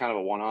that it was kind of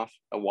a one-off.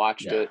 I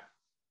watched it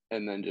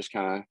and then just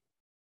kind of,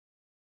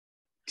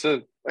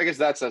 so I guess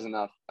that says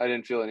enough. I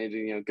didn't feel I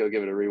needed to, go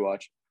give it a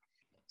rewatch.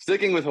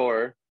 Sticking with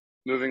horror,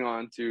 moving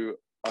on to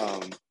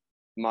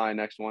my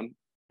next one.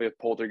 We have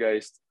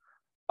Poltergeist.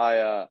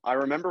 I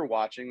remember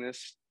watching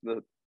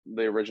the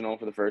original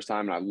for the first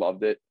time, and I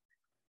loved it.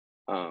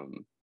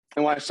 And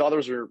when I saw there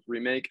was a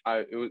remake,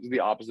 it was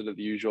the opposite of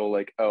the usual,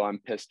 like, oh, I'm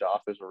pissed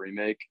off there's a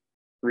remake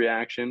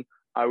reaction.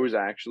 I was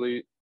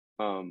actually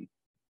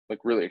like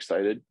really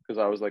excited, because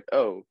I was like,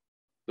 oh,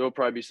 there'll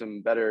probably be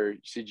some better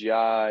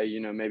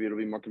CGI, maybe it'll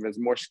be more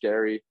convincing, more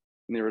scary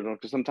than the original,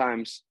 because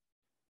sometimes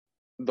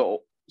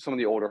some of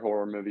the older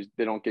horror movies,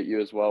 they don't get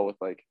you as well with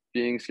like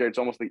being scared. It's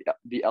almost like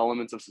the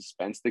elements of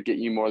suspense that get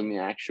you more than the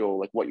actual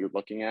like what you're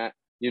looking at.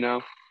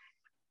 So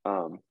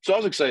I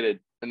was excited,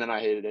 and then I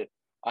hated it.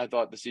 I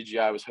thought the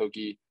CGI was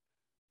hokey.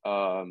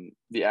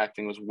 The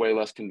acting was way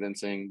less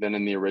convincing than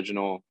in the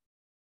original.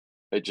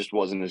 It just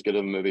wasn't as good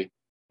of a movie.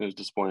 It was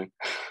disappointing.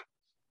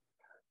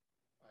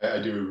 I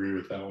do agree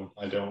with that one.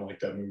 I don't like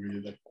that movie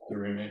either, the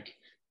remake.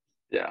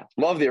 Yeah,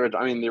 love the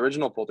original. I mean, the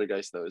original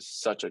Poltergeist though is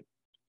such a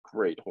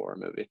great horror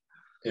movie.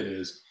 It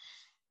is.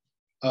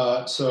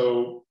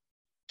 So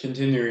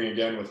continuing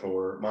again with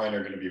horror, mine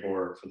are going to be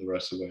horror for the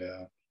rest of the way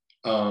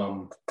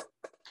out.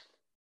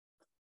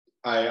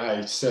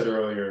 I said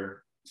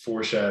earlier,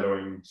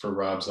 foreshadowing for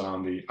Rob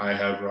Zombie, I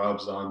have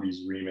Rob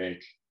Zombie's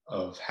remake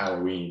of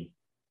Halloween.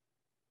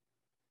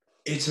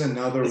 It's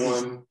another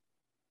one.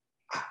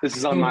 This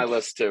is on my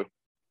list too.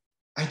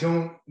 I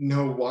don't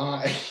know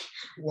why.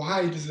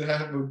 Why does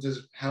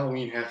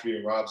Halloween have to be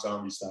a Rob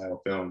Zombie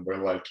style film where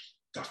like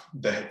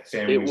the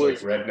families like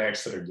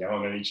rednecks that are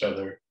yelling at each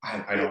other? I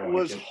don't like it. It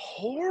was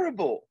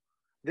horrible.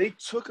 They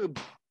took a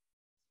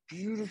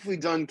beautifully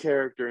done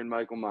character in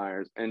Michael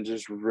Myers and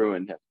just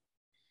ruined him.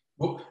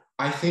 Well,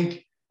 I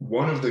think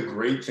one of the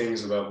great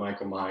things about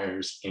Michael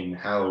Myers in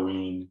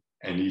Halloween,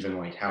 and even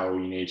like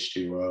Halloween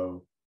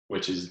H2O,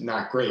 which is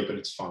not great, but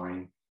it's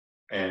fine,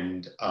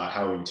 and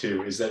Halloween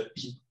 2, is that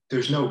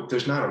there's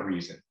not a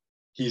reason.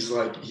 He's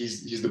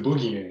the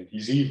boogeyman.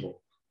 He's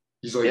evil.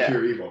 He's like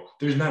pure evil.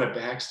 There's not a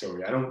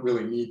backstory. I don't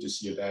really need to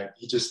see a back.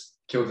 He just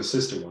killed his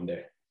sister one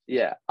day.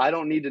 Yeah, I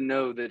don't need to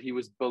know that he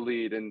was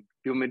bullied and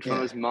people made fun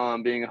of his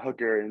mom being a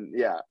hooker and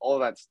all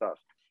that stuff.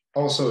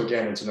 Also,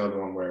 again, it's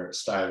another one where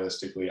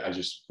stylistically, I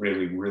just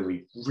really,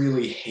 really,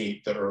 really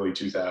hate the early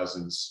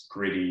 2000s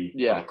gritty,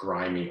 like,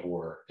 grimy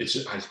horror. It's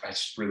just, I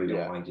just really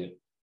don't like it.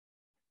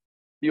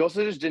 You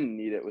also just didn't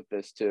need it with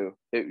this too.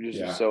 It was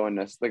just so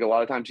unnecessary. Like a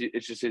lot of times,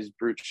 it's just his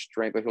brute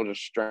strength. Like he'll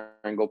just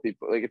strangle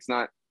people. Like it's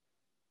not.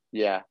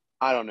 Yeah,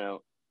 I don't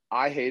know.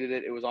 I hated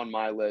it. It was on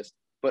my list,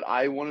 but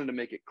I wanted to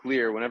make it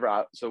clear when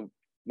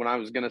I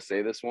was gonna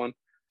say this one,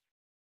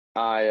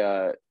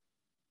 I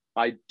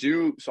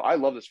do. So I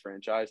love this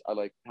franchise. I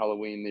like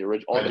Halloween, the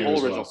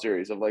whole original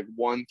series of like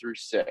 1 through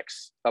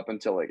 6 up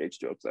until like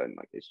H2O, because I didn't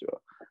like H2O.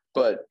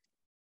 But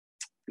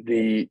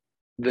the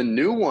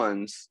new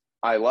ones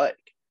I like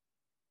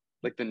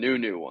the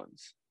new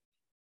ones.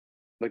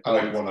 Like I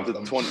like one of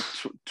them.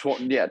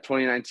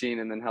 2019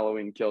 and then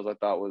Halloween Kills I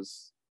thought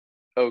was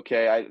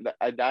okay.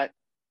 I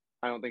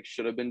don't think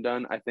should have been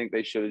done. I think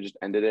they should have just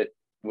ended it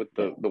with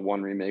the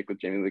one remake with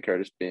Jamie Lee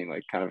Curtis being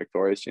like kind of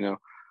victorious, I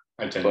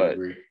tend to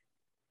agree.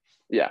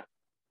 Yeah.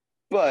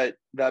 But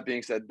that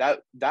being said,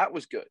 that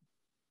was good.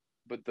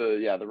 But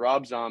the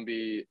Rob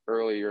Zombie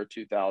earlier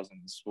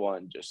 2000s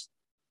one just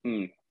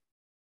a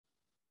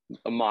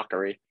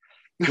mockery.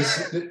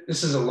 This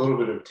is a little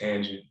bit of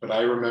tangent, but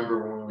I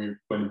remember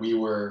when we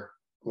were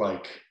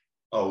like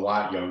a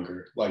lot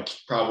younger, like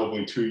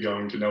probably too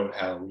young to know what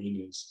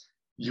Halloween is.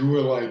 you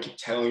were like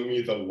telling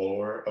me the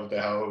lore of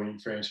the Halloween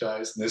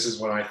franchise. And this is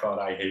when I thought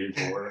I hated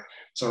horror.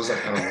 So I was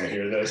like, I don't want to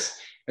hear this.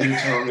 And you're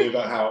telling me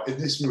about how in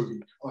this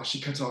movie, oh, she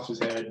cuts off his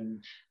head.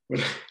 And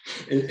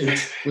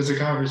it was a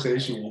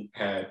conversation we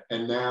had.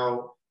 And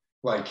now,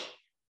 like,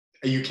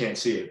 you can't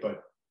see it,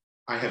 but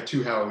I have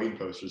two Halloween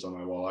posters on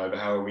my wall. I have a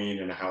Halloween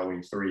and a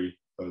Halloween 3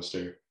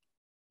 poster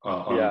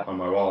Yeah. on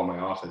my wall in my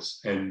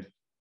office. And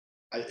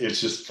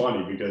it's just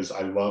funny because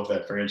I love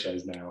that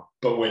franchise now.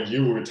 But when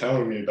you were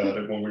telling me about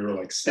it when we were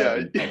like Yeah.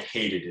 7, I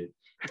hated it.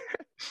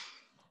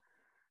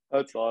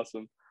 That's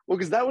awesome. Well,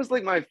 because that was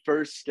like my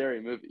first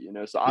scary movie, you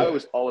know, so I Yeah,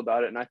 was all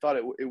about it, and I thought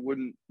it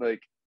wouldn't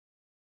like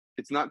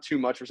it's not too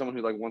much for someone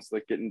who like wants to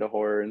like get into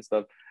horror and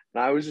stuff.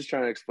 And I was just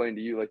trying to explain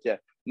to you, like, yeah,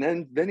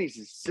 and then he's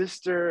his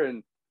sister,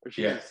 and or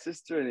she's yeah, his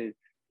sister, and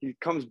he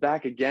comes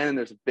back again, and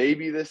there's a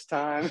baby this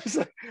time. It's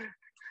like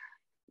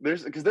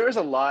there's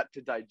a lot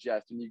to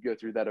digest when you go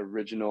through that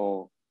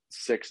original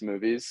 6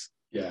 movies,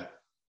 yeah.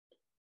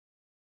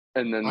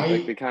 and then like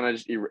I they kind of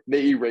just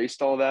they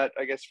erased all that,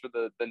 I guess, for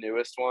the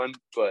newest one,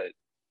 but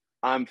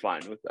I'm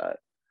fine with that.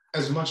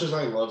 as much as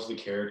I love the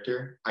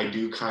character, I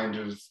do kind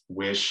of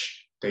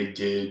wish they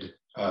did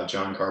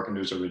John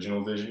Carpenter's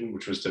original vision,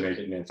 which was to make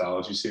it an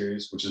anthology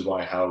series, which is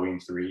why Halloween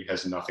 3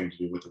 has nothing to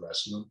do with the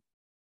rest of them.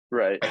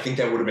 Right. I think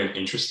that would have been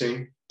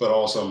interesting, but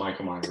also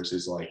Michael Myers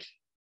is like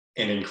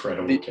an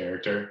incredible The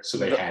character, so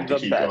they the had to the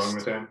keep going with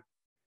best. him.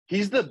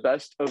 He's the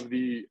best of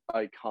the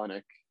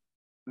iconic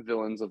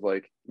villains of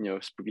like, you know,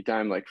 spooky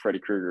time, like Freddy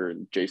Krueger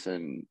and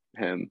Jason,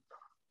 him.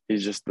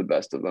 He's just the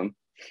best of them.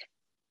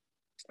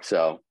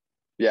 So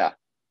yeah,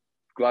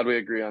 glad we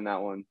agree on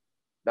that one.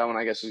 That one,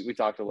 I guess we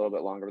talked a little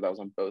bit longer, but that was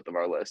on both of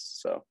our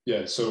lists. So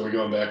Yeah, so we're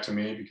going back to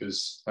me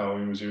because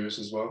Halloween was yours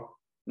as well.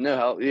 no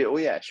hell. Yeah,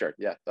 well, yeah, sure.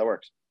 Yeah, that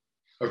works.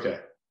 Okay,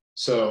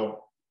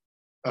 so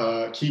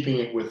keeping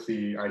it with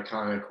the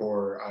iconic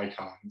horror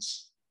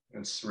icons,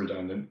 it's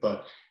redundant,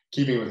 but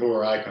keeping with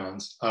horror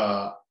icons,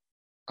 I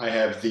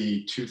have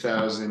the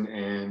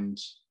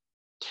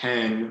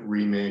 2010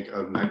 remake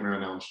of Nightmare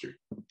on Elm Street.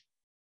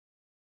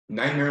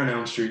 Nightmare on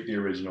Elm Street, the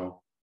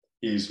original,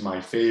 is my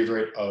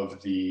favorite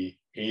of the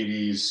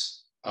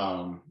 80s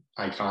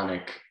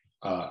iconic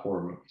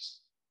horror movies.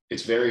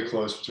 It's very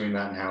close between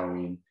that and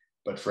Halloween,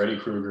 but Freddy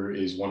Krueger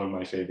is one of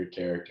my favorite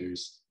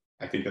characters.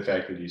 I think the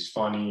fact that he's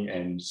funny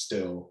and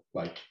still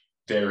like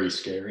very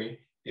scary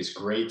is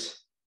great.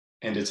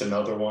 And it's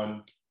another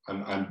one.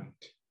 I'm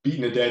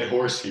beating a dead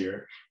horse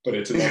here, but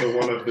it's another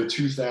one of the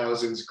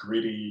 2000s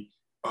gritty.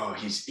 Oh,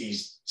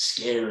 he's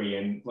scary,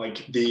 and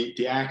like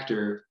the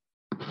actor,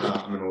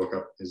 I'm gonna look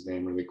up his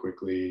name really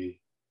quickly.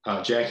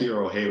 Jackie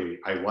Earl Haley,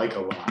 I like a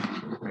lot.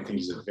 I think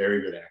he's a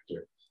very good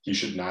actor. He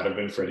should not have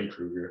been Freddy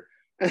Krueger.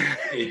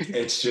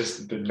 It's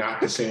just not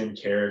the same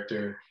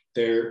character.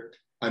 They're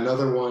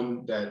another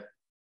one that,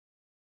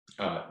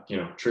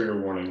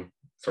 trigger warning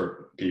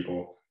for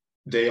people.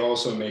 They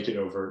also make it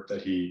overt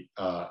that he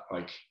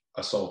like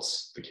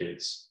assaults the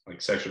kids,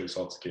 like sexually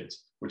assaults the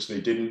kids, which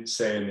they didn't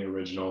say in the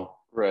original.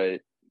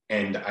 Right.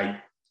 And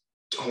I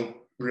don't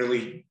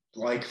really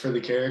like for the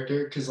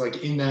character because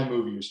like in that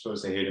movie you're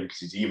supposed to hate him because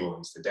he's evil,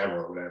 he's the devil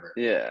or whatever,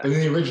 Yeah. but in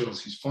the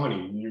originals he's funny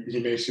and he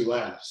makes you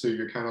laugh, so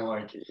you're kind of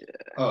like, Yeah.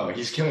 oh,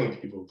 he's killing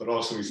people but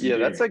also he's Yeah,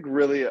 that's endearing. like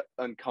really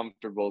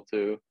uncomfortable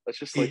too. That's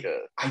just like a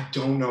I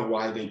don't know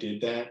why they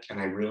did that and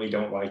I really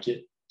don't like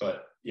it,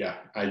 but yeah,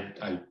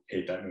 I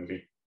hate that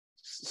movie.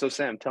 so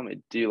Sam, tell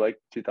me, do you like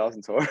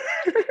 2000s horror?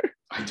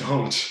 I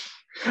don't.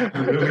 I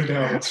really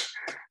don't.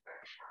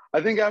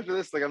 I think after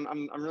this, like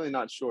I'm really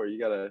not sure. You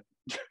gotta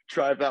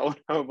drive that one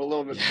home a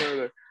little bit Yeah,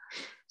 further.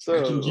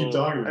 I can keep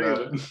So talking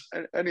about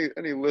it.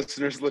 any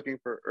listeners looking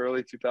for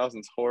early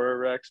 2000s horror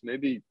Rex,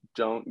 maybe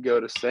don't go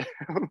to Sam.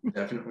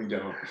 Definitely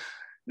don't.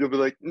 You'll be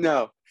like,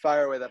 no,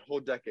 fire away that whole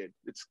decade.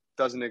 It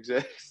doesn't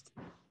exist.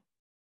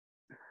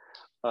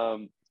 All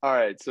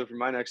right. So for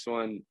my next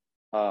one,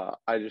 I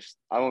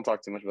won't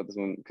talk too much about this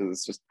one because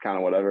it's just kind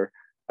of whatever.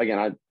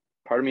 Again,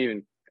 part of me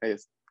even I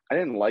guess I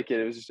didn't like it.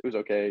 It was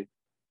okay.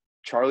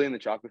 Charlie and the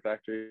Chocolate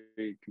Factory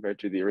compared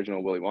to the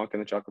original Willy Wonka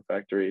and the Chocolate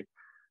Factory,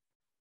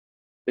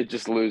 it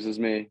just loses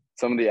me.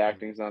 Some of the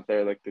acting's not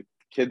there. Like the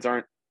kids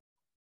aren't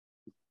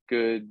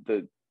good.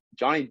 The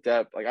Johnny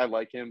Depp, like I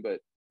like him, but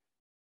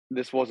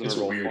this wasn't a It's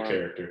a role weird for him.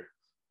 character.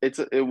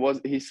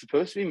 He's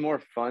supposed to be more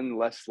fun,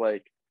 less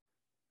like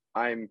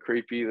I'm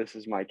creepy. This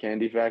is my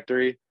candy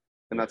factory,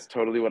 and Yeah. that's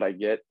totally what I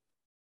get.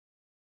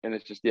 And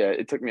it's just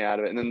it took me out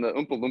of it. And then the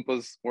Oompa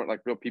Loompas weren't like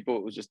real people.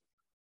 It was just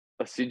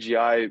a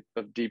CGI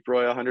of Deep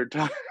Roy 100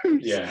 times.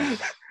 Yeah.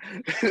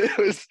 It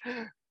was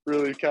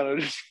really kind of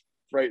just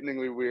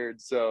frighteningly weird.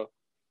 So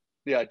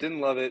yeah, I didn't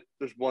love it.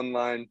 There's one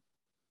line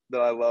that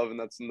I love, and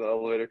that's when the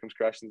elevator comes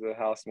crashing into the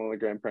house and one of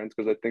the grandparents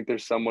goes, I think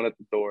there's someone at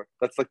the door.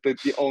 That's like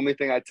the only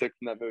thing I took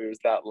from that movie was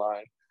that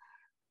line.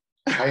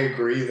 I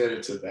agree that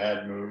it's a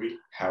bad movie.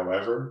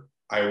 However,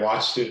 I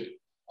watched it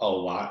a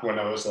lot when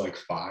I was like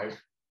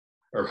 5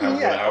 or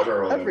Yeah,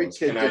 however old I every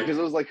was. And kid did because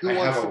it was like, I who have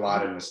wants a to?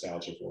 lot of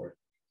nostalgia for it.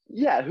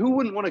 Yeah, who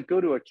wouldn't want to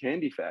go to a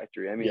candy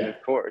factory? I mean, Yeah. of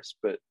course,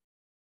 but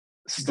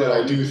But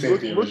I still do think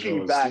the looking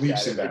original is back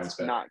leaps at and it, it's bounds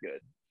better. not good.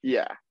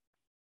 Yeah,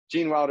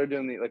 Gene Wilder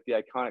doing the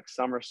iconic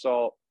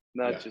somersault.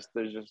 Yeah. That's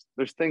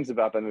there's things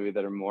about that movie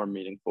that are more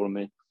meaningful to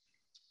me.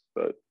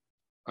 But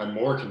I'm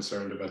more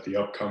concerned about the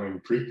upcoming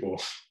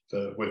prequel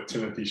with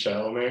Timothy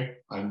Chalamet.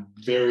 I'm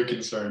very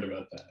concerned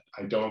about that.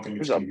 I don't think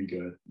it's going to be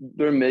good.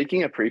 they're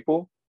making a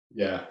prequel.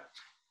 Yeah,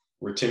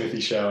 where Timothy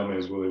Chalamet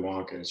is Willy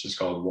Wonka. It's just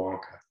called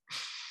Wonka.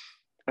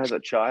 As a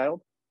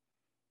child,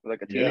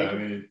 like a Yeah, I teenager.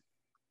 mean,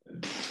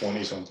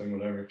 20 something,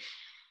 whatever.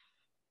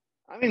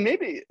 I mean,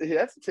 maybe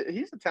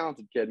he's a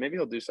talented kid. Maybe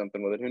he'll do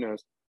something with it. Who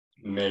knows?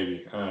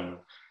 Maybe. I don't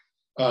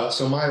know.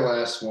 So my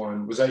last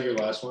one, was that your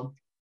last one?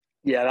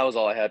 Yeah, that was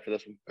all I had for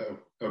this one.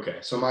 Oh, okay.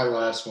 So my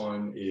last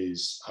one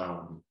is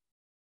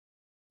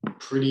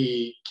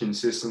pretty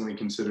consistently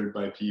considered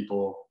by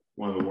people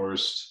one of the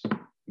worst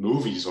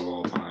movies of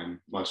all time,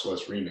 much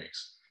less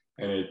remakes.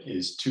 And it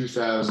is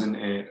 2000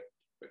 and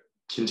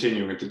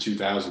continuing with the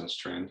 2000s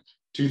trend.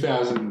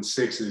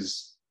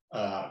 2006's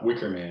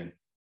Wicker Man,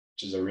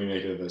 which is a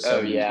remake of the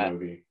 70s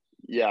movie.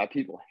 Yeah,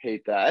 people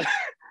hate that.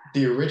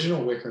 The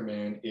original Wicker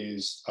Man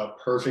is a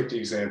perfect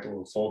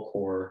example of folk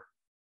horror.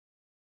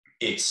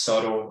 It's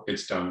subtle.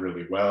 It's done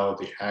really well.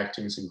 The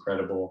acting's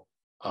incredible.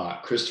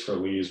 Christopher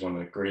Lee is one of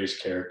the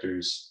greatest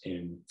characters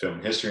in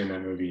film history in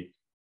that movie.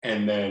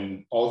 And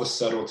then all the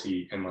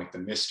subtlety and like the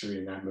mystery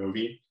in that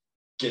movie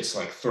gets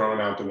like thrown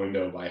out the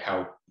window by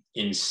how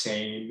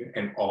insane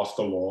and off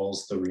the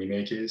walls the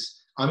remake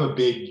is. I'm a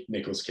big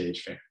Nicolas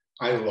Cage fan.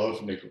 I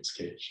love Nicolas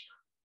Cage.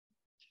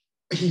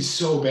 He's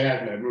so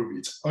bad in that movie.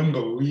 It's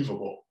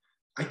unbelievable.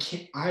 I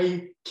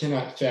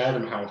cannot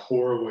fathom how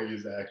horrible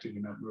he's acting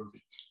in that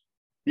movie.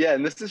 Yeah,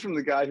 and this is from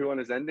the guy who on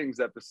his endings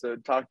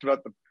episode talked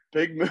about the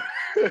pig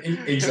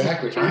movie.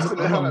 Exactly.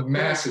 I'm a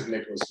massive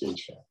Nicolas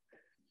Cage fan.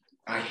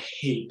 I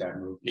hate that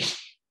movie.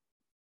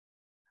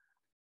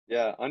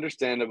 Yeah,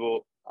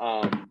 understandable.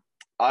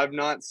 I've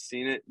not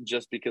seen it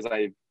just because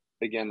I,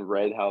 again,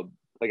 read how,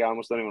 I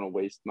almost don't even want to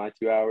waste my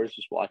 2 hours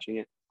just watching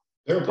it.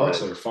 There are parts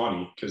that are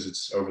funny because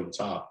it's over the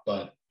top,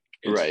 but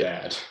it's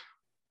bad.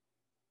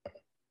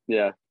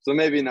 Yeah, so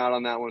maybe not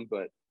on that one,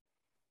 but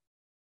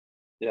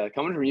yeah,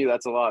 coming from you,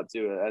 that's a lot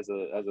too, as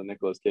a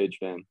Nicolas Cage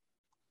fan.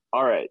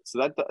 All right, so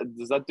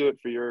does that do it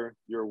for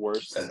your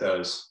worst? That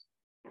does.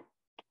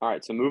 All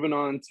right, so moving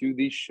on to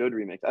the should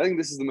remakes. I think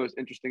this is the most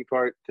interesting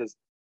part because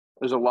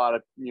there's a lot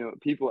of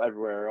people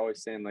everywhere are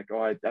always saying like,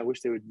 oh, I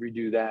wish they would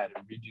redo that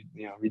or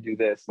redo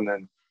this, and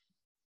then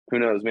who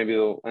knows, maybe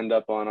they'll end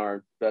up on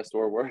our best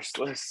or worst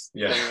list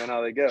depending on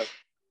how they go.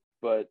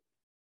 But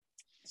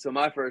so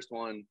my first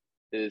one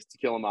is To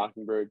Kill a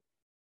Mockingbird,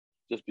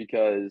 just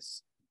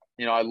because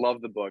I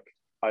love the book.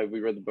 We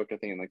read the book I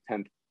think in like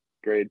 10th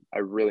grade. I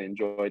really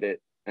enjoyed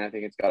it, and I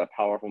think it's got a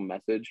powerful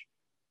message,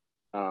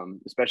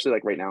 especially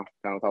like right now,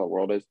 kind of with how the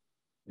world is.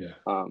 Yeah.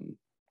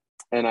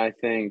 And I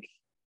think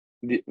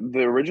the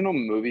original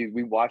movie,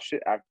 we watched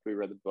it after we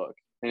read the book,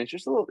 and it's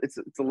just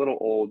it's a little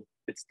old.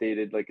 It's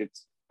dated, like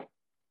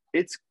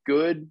it's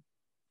good,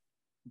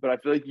 but I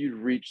feel like you'd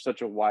reach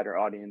such a wider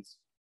audience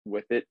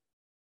with it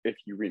if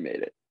you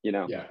remade it,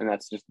 Yeah. And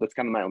that's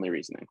kind of my only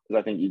reasoning, because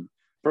I think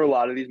for a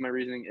lot of these, my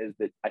reasoning is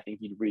that I think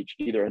you'd reach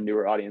either a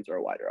newer audience or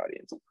a wider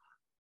audience.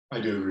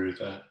 I do agree with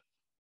that.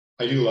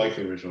 I do like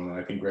the original.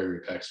 I think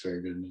Gregory Peck's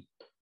very good in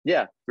it.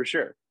 Yeah, for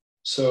sure.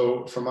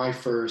 So for my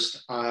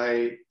first,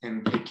 I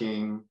am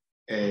picking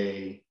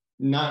a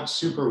not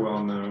super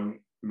well-known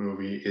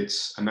movie.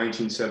 It's a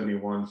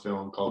 1971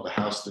 film called The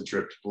House That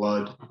Dripped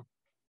Blood.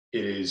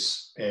 It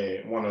is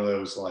one of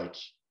those, like,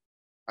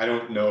 I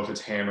don't know if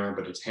it's Hammer,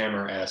 but it's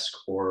Hammer-esque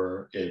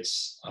horror.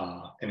 It's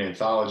an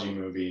anthology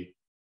movie,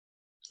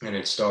 and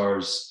it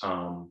stars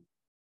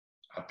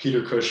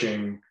Peter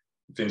Cushing,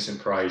 Vincent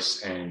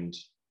Price, and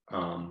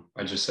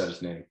I just said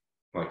his name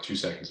like 2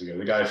 seconds ago.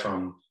 The guy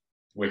from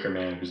Wicker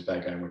Man, who's the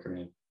bad guy in Wicker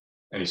Man,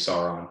 and he's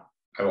Sauron.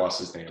 I lost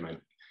his name,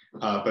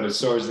 but it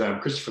stars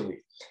them. Christopher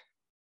Lee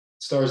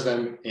stars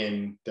them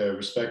in their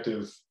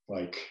respective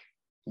like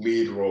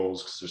lead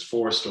roles because there's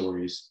 4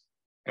 stories,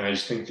 and I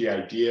just think the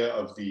idea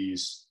of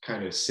these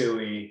kind of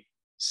silly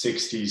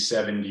 60s,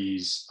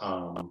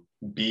 70s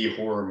B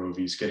horror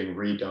movies getting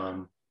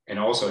redone, and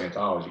also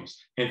anthologies.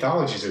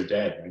 Anthologies are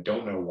dead. I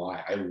don't know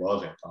why. I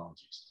love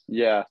anthologies.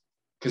 Yeah,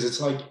 because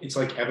it's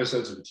like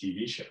episodes of a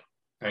TV show.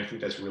 And I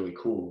think that's really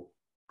cool.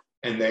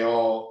 And they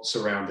all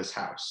surround this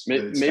house.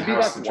 Maybe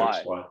that's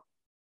why.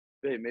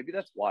 Hey, maybe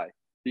that's why.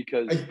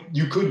 Because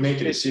you could make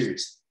it a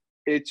series.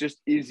 It's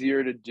just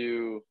easier to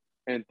do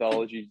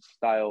anthology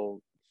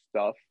style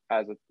stuff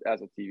as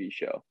a TV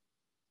show.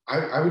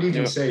 I would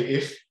even say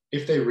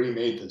if they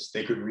remade this,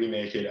 they could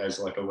remake it as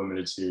like a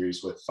limited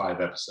series with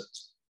 5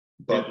 episodes.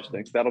 But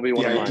interesting. That'll be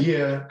one of mine. The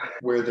idea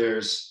where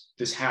there's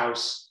this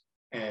house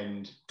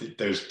and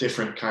there's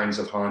different kinds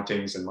of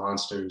hauntings and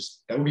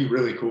monsters, that would be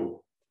really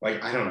cool.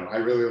 Like, I don't know. I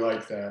really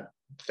like that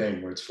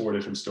thing where it's 4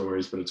 different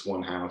stories, but it's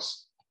one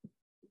house.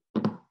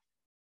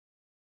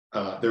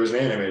 There was an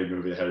animated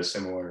movie that had a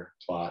similar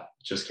plot,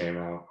 just came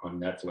out on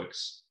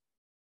Netflix,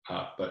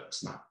 but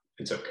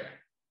it's okay.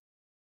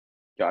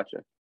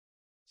 Gotcha.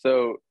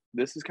 So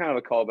this is kind of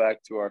a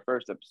callback to our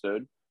first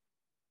episode.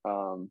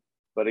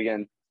 But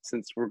again,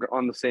 since we're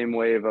on the same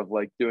wave of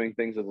like doing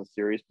things as a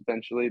series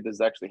potentially, this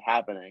is actually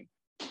happening.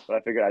 But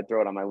I figured I'd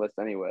throw it on my list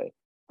anyway.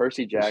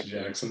 Percy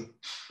Jackson,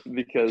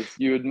 because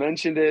you had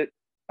mentioned it,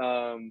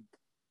 our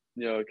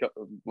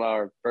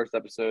first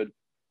episode,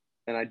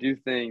 and I do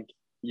think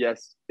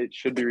yes, it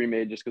should be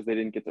remade just because they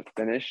didn't get to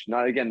finish.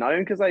 Not even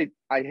because I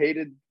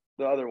hated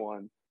the other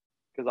one,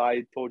 because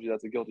I told you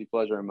that's a guilty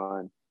pleasure of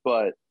mine.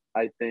 But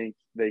I think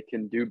they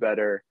can do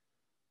better.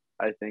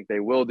 I think they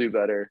will do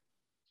better,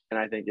 and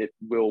I think it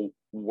will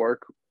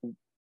work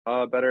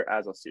better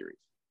as a series.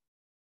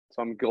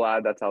 So I'm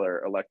glad that's how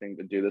they're electing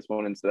to do this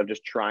one instead of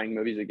just trying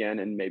movies again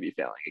and maybe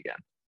failing again,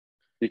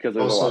 because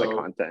there's also a lot of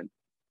content.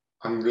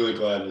 I'm really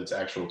glad it's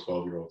actual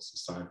 12-year-olds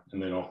this time,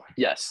 and they don't.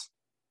 Yes,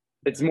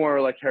 it's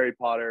more like Harry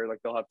Potter. Like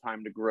they'll have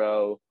time to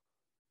grow.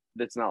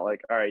 It's not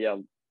like, all right, yeah,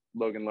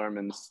 Logan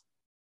Lerman's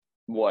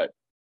what,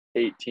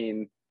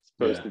 18,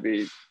 supposed to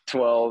be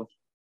 12.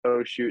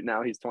 Oh shoot,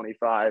 now he's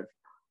 25.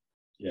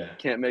 Yeah,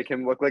 can't make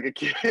him look like a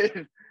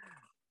kid.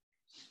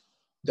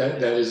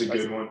 That is a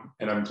good one,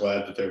 and I'm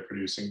glad that they're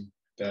producing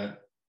that,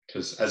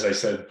 because as I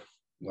said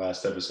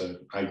last episode,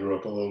 I grew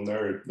up a little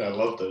nerd. I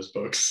love those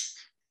books.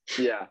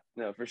 Yeah,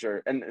 no, for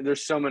sure. And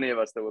there's so many of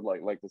us that would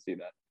like to see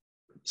that.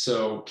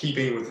 So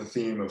keeping with the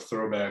theme of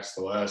throwbacks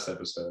to last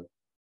episode,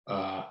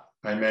 I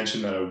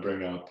mentioned that I would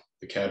bring up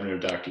the Cabinet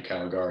of Dr.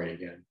 Caligari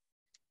again.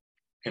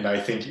 And I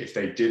think if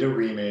they did a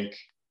remake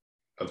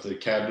of the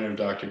Cabinet of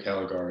Dr.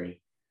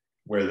 Caligari,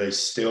 where they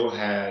still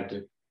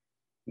had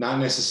not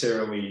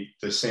necessarily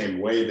the same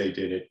way they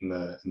did it in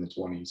the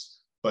 20s,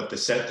 but the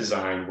set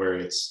design where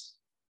it's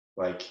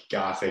like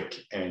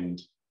gothic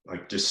and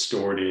like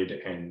distorted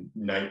and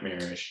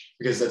nightmarish,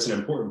 because that's an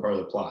important part of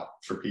the plot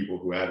for people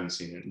who haven't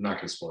seen it. I'm not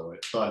going to spoil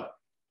it, but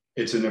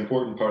it's an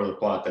important part of the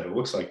plot that it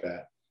looks like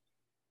that.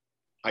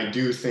 I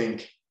do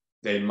think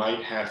they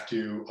might have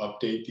to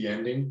update the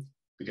ending,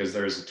 because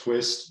there is a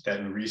twist that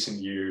in recent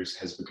years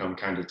has become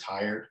kind of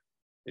tired.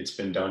 It's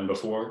been done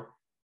before.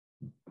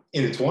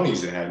 In the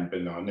 20s, it hadn't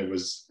been done. It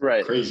was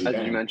crazy.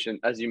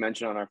 As you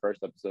mentioned on our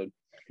first episode.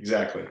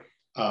 Exactly.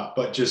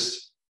 But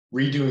just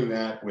redoing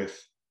that with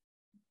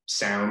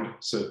sound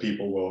so that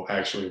people will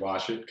actually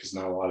watch it, because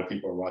not a lot of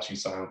people are watching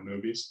silent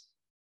movies.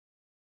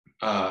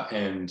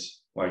 And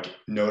like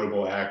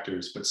notable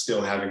actors, but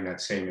still having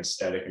that same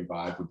aesthetic and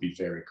vibe would be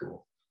very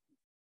cool.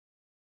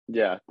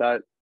 Yeah,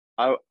 that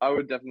I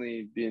would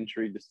definitely be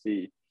intrigued to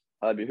see.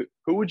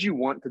 Who would you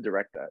want to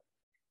direct that?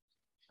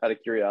 Out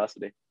of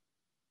curiosity.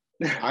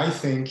 I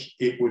think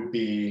it would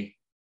be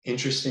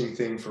interesting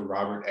thing for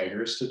Robert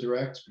Eggers to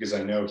direct, because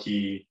I know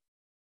he's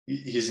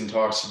in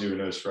talks to do a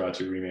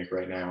Nosferatu remake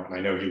right now, and I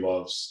know he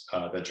loves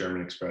that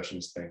German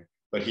expressionist thing.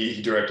 But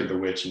he directed The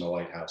Witch and The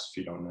Lighthouse, if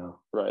you don't know.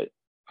 Right.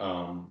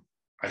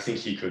 I think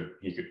he could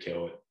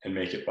kill it and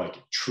make it like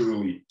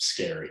truly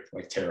scary,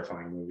 like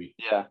terrifying movie.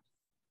 Yeah,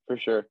 for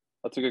sure.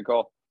 That's a good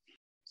call.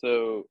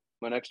 So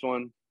my next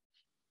one,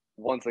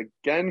 once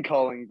again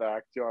calling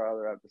back to our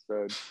other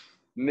episode.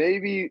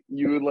 Maybe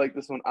you would like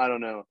this one. I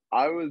don't know.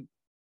 I would,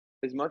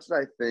 as much as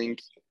I think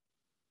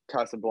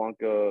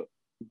Casablanca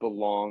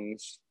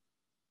belongs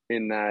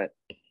in that,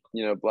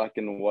 black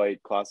and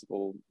white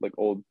classical, like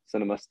old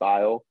cinema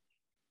style,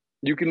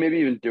 you can maybe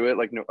even do it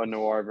like a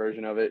noir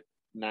version of it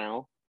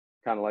now,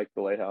 kind of like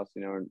The Lighthouse,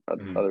 and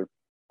other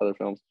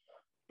films.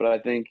 But I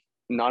think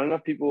not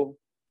enough people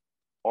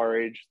our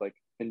age like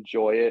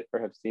enjoy it or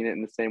have seen it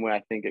in the same way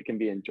I think it can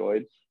be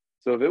enjoyed.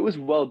 So if it was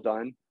well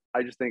done,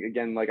 I just think,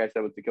 again, like I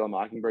said with To Kill a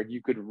Mockingbird,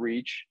 you could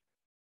reach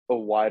a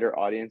wider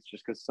audience,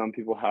 just because some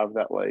people have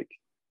that like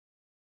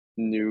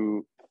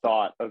new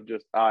thought of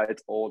just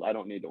it's old, I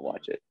don't need to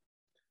watch it.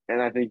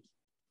 And I think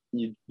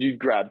you'd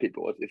grab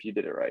people if you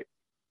did it right.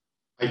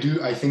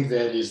 I think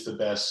that is the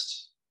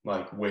best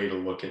like way to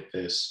look at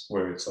this,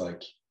 where it's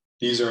like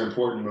these are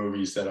important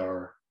movies that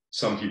are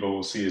some people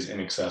will see as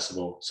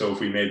inaccessible. So if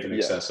we made them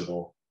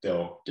accessible,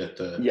 they'll get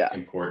the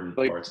important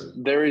parts of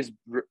it. There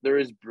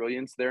is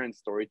brilliance there in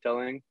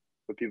storytelling,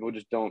 but people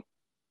just don't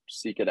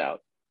seek it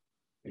out.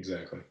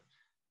 Exactly.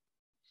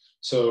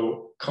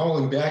 So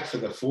calling back for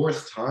the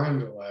fourth time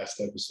the last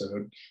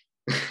episode,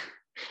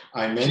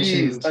 I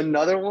mentioned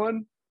another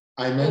one.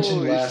 I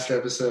mentioned last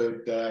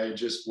episode that I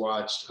just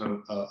watched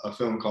a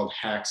film called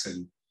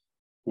Haxan,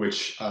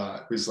 which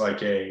was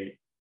like a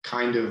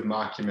kind of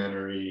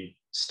mockumentary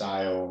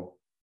style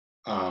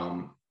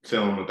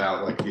film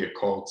about like the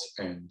occult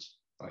and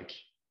like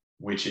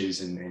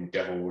witches and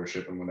devil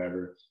worship and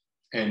whatever.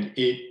 And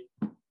it,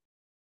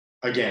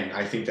 again,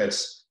 I think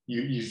that's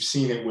you've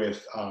seen it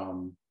with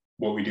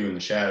What We Do in the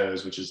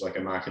Shadows, which is like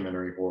a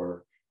mockumentary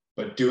horror,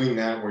 but doing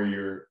that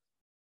where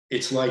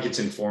it's like it's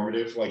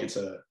informative, like it's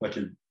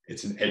an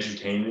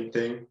edutainment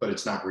thing, but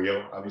it's not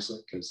real, obviously,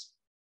 because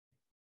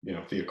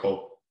the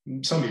occult,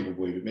 some people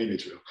believe it, maybe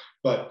it's real,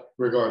 but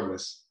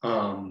regardless,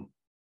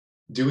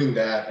 doing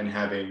that and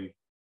having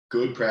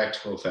good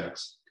practical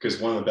effects, because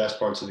one of the best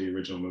parts of the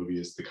original movie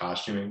is the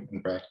costuming and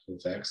the practical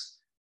effects.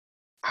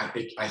 I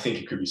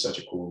think it could be such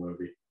a cool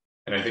movie.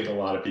 and I think a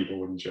lot of people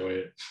would enjoy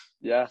it.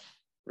 Yeah,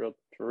 for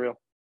real.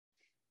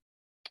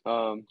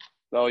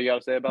 All you got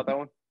to say about that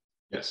one?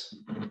 Yes.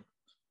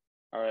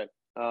 All right.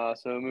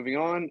 So moving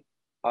on.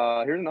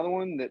 Here's another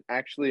one that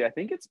actually I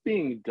think it's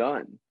being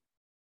done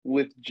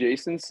with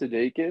Jason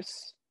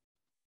Sudeikis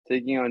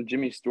taking on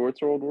Jimmy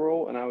Stewart's old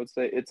role, and I would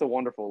say It's a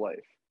Wonderful Life.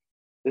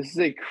 This is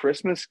a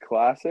Christmas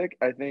classic.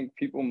 I think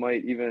people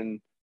might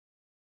even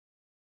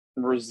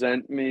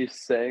resent me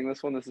saying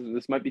this one.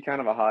 This might be kind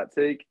of a hot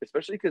take,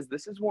 especially because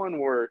this is one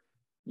where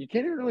you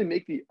can't even really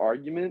make the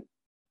argument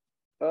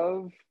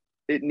of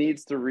it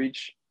needs to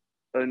reach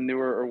a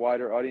newer or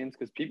wider audience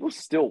because people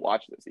still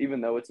watch this, even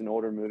though it's an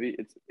older movie.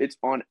 It's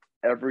on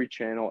every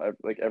channel,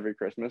 like every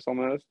Christmas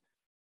almost.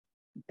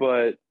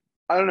 But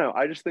I don't know.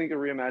 I just think a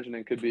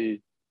reimagining could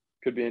be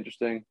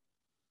interesting.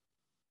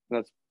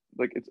 That's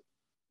like it's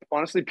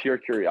honestly pure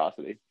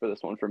curiosity for this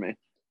one for me,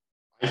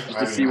 just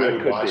to see what I it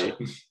would could watch be. it.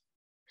 I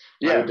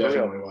Yeah, would for real.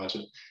 definitely watch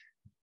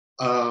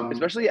it.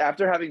 Especially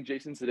after having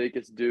Jason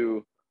Sudeikis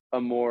do a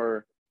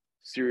more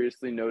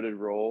seriously noted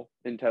role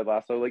in Ted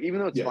Lasso. Like even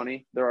though it's Yeah,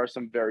 funny, there are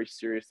some very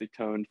seriously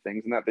toned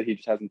things in that he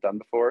just hasn't done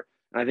before,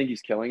 and I think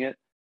he's killing it.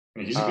 I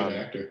mean, he's a good Um,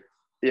 actor.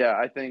 yeah,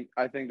 I think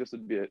this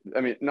would be.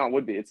 I mean, not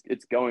would be.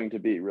 It's going to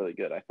be really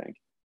good. I think.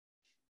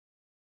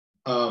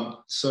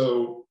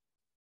 So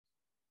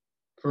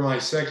for my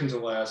second to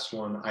last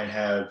one,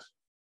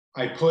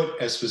 I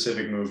put a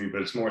specific movie,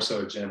 but it's more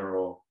so a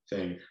general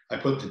thing. I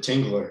put The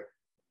Tingler,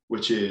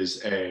 which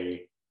is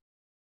a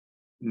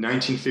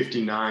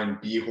 1959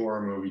 B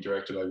horror movie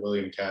directed by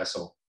William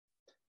Castle.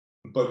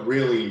 But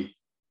really,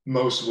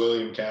 most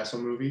William Castle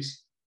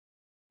movies,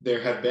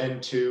 there have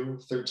been two.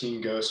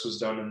 13 Ghosts was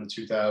done in the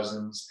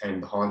 2000s,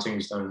 and The Haunting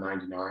was done in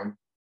 99.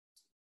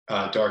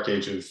 Dark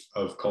age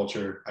of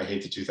culture. I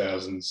hate the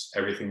 2000s.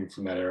 Everything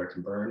from that era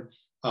can burn.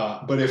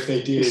 But if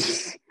they did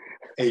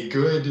a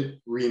good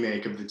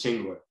remake of The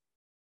Tingler,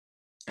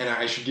 and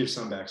I should give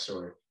some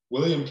backstory.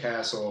 William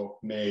Castle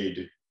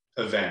made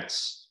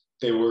Events.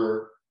 They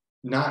were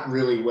not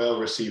really well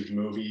received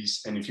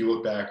movies, and if you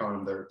look back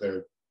on them,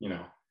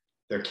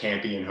 they're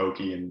campy and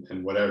hokey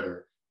and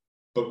whatever.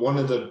 But one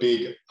of the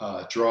big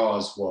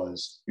draws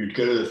was you'd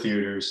go to the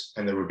theaters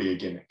and there would be a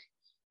gimmick.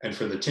 And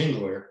for The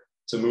Tingler,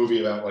 it's a movie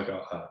about like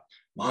a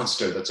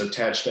monster that's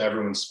attached to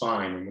everyone's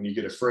spine, and when you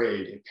get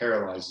afraid, it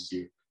paralyzes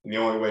you. And the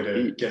only way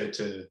to get it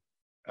to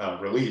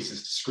release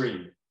is to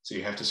scream. So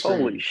you have to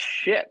Holy scream.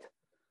 shit!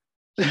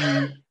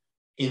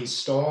 He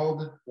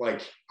installed,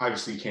 like,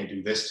 obviously you can't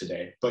do this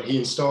today, but he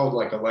installed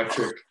like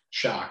electric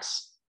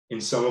shocks in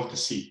some of the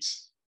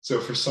seats. So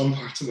for some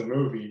parts of the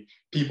movie,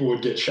 people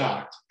would get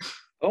shocked.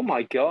 Oh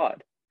my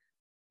god!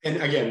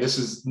 And again, this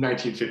is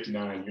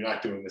 1959. You're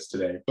not doing this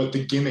today, but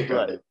the gimmick of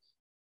Right. it.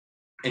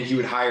 And he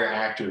would hire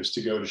actors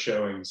to go to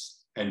showings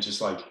and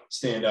just like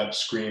stand up,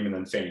 scream, and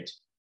then faint.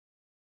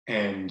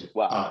 And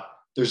Wow.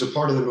 there's a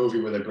part of the movie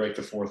where they break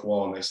the fourth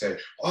wall and they say,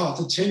 "Oh,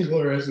 the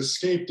Tingler has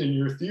escaped in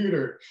your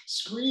theater.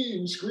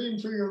 Scream, scream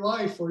for your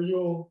life, or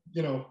you'll,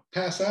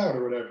 pass out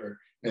or whatever."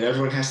 And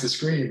everyone has to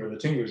scream, or the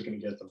Tingler's going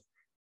to get them.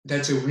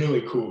 That's a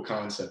really cool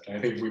concept. And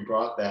I think if we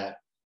brought that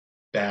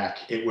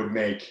back, it would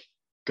make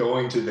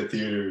going to the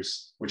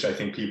theaters, which I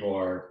think people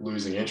are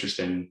losing interest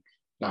in,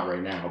 not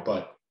right now,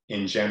 but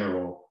in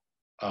general,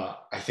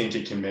 I think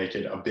it can make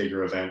it a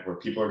bigger event where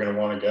people are going to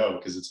want to go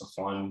because it's a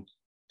fun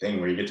thing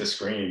where you get to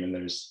scream and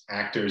there's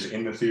actors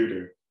in the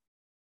theater.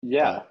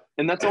 Yeah,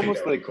 and that's I think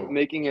that almost would be like cool.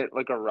 making it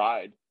like a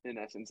ride in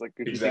essence. Like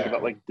if you think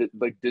about Exactly.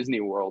 like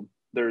Disney World,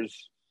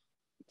 there's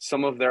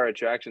some of their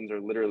attractions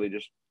are literally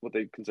just what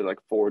they consider like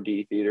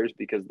 4D theaters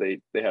because they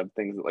have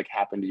things that like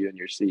happen to you in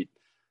your seat.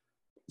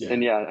 Yeah.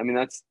 And yeah, I mean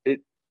that's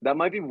it. That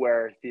might be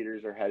where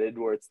theaters are headed,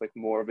 where it's like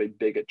more of a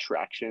big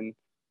attraction,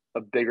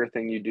 a bigger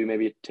thing you do.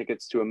 Maybe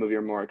tickets to a movie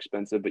are more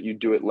expensive, but you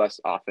do it less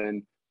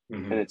often,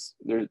 and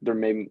Mm-hmm.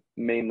 they're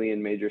mainly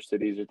in major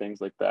cities or things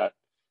like that.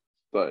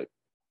 But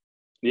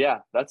yeah,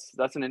 that's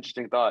an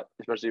interesting thought,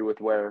 especially with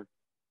where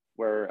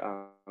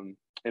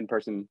in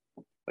person,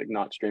 like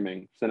not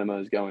streaming cinema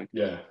is going.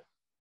 Yeah.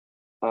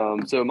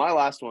 So my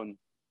last one,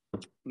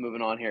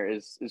 moving on here,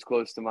 is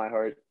close to my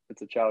heart.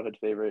 It's a childhood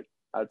favorite.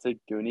 I'd say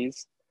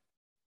Goonies.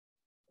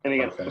 And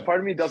again, a Okay. part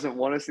of me doesn't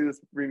want to see this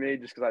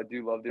remade just because I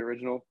do love the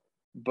original.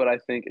 But I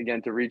think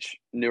again to reach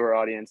newer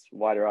audience,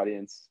 wider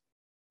audience,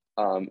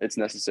 it's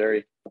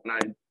necessary.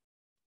 And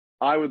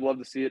I would love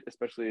to see it,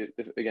 especially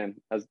if again,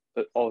 as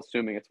all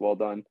assuming it's well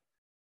done.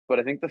 But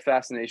I think the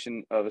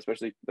fascination of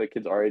especially the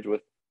kids our age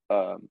with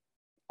um,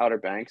 Outer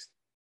Banks,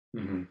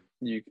 Mm-hmm.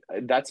 you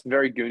that's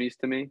very Goonies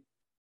to me.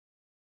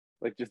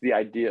 Like just the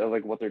idea of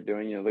like what they're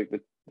doing, like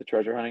the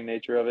treasure hunting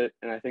nature of it.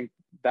 And I think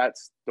that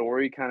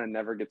story kind of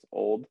never gets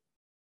old,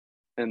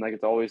 and like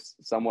it's always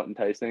somewhat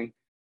enticing.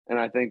 And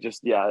I think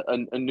just yeah,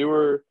 a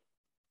newer,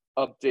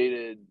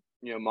 updated,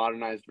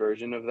 modernized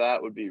version of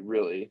that would be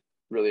really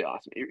really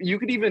awesome. You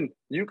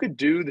could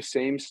do the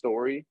same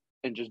story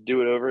and just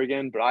do it over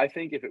again. But I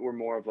think if it were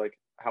more of like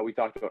how we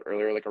talked about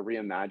earlier, like a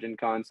reimagined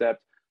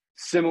concept,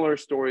 similar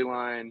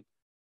storyline,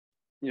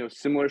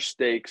 similar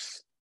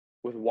stakes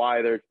with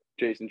why they're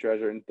chasing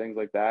treasure and things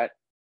like that,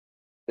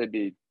 it'd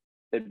be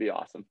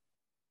awesome.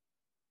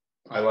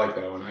 I like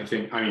that one.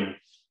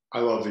 I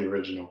love the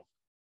original,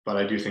 but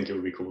I do think it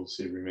would be cool to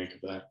see a remake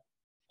of that.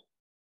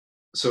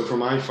 So for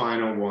my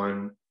final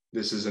one,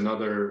 this is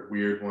another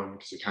weird one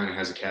because it kind of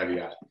has a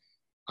caveat.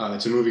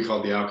 It's a movie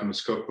called The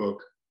Alchemist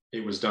Cookbook.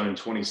 It was done in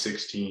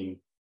 2016.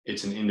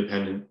 It's an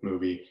independent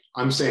movie.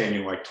 I'm saying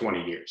in like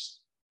 20 years.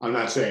 I'm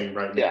not saying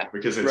right now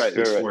because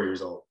it's 4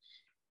 years old.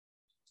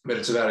 But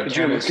it's about a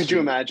chemist. Could you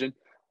imagine?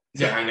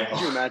 Yeah, I know.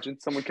 Could you imagine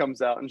someone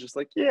comes out and just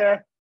like, yeah,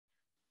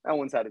 that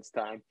one's had its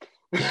time.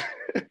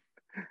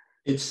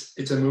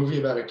 It's a movie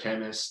about a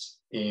chemist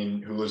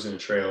who lives in a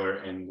trailer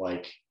and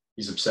like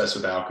he's obsessed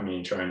with alchemy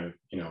and trying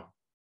to,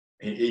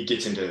 he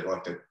gets into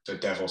like the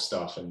devil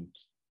stuff and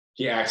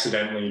he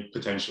accidentally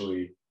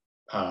potentially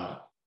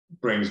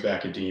brings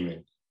back a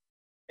demon.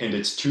 And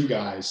it's two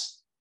guys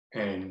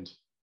and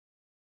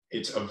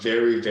it's a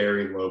very,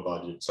 very low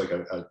budget. It's like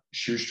a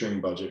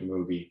shoestring budget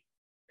movie.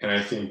 And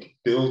I think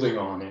building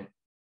on it,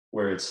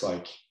 where it's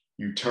like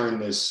you turn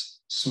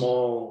this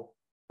small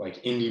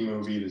like indie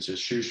movie that's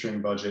just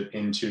shoestring budget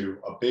into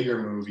a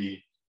bigger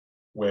movie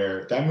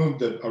where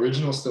the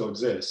original still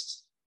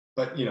exists,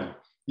 but you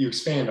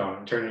expand on it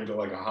and turn it into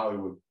like a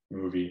Hollywood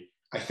movie,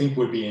 I think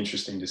would be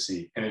interesting to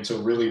see. And it's a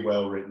really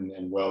well written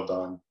and well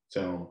done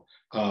film.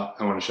 I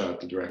want to shout out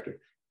the director,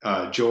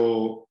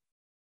 Joel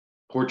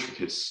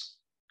Portuguese.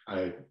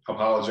 I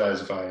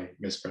apologize if I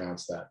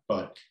mispronounced that,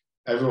 but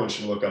everyone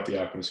should look up The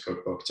Alchemist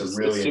Cookbook. It's a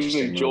really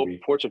interesting Joel movie.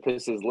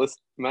 Portuguese is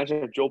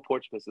Imagine if Joel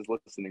Portuguese is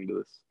listening to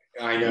this.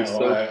 I know.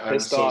 I'm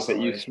pissed off at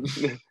you.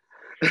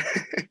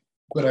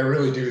 But I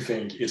really do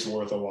think it's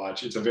worth a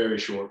watch. It's a very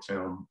short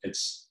film.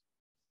 It's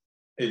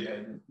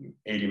 80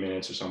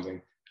 minutes or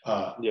something.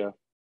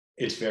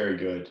 It's very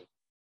good.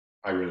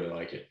 I really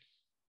like it.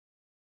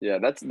 Yeah,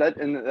 that's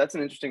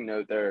an interesting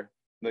note there.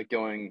 Like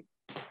going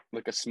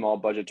like a small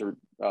budget to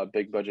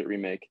big budget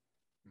remake,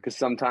 because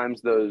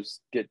sometimes those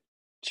get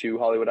too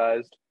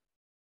Hollywoodized,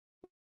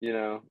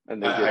 and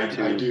they get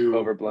I do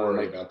overblown.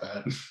 Worry about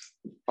that.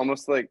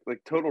 Almost like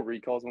Total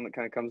Recall is one that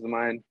kind of comes to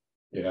mind.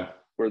 Yeah,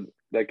 where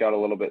that got a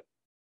little bit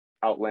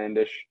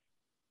outlandish,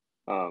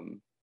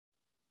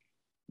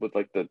 with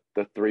like the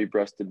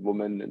three-breasted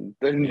woman and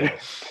then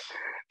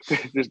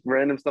just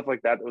random stuff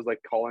like that. That was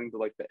like calling to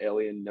like the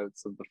alien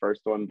notes of the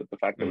first one, but the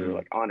fact that we were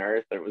like on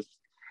Earth, it was,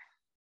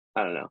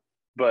 I don't know.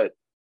 But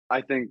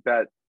I think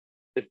that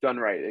if done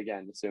right,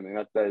 again, assuming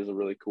that is a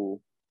really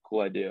cool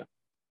idea.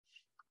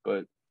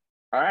 But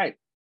all right,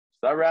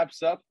 so that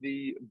wraps up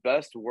the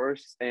best,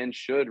 worst, and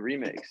should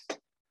remakes.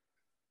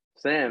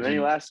 Sam, any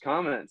last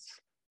comments?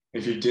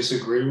 If you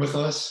disagree with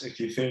us, if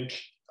you think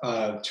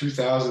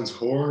 2000s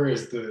horror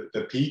is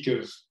the peak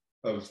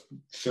of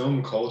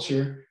film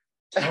culture,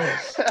 tell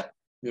us.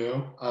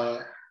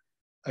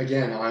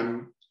 Again,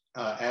 I'm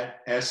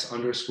at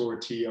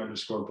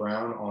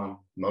S_T_Brown on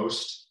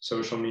most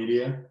social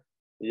media.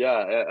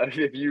 Yeah,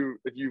 if you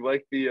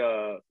like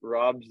the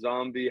Rob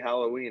Zombie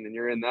Halloween and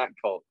you're in that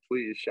cult,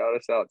 please shout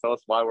us out. Tell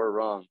us why we're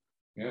wrong.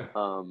 Yeah.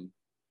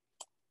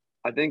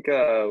 I think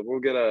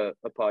we'll get a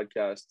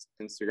podcast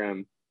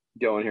Instagram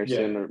going here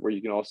soon where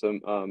you can also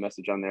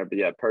message on there. But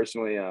yeah,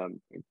 personally,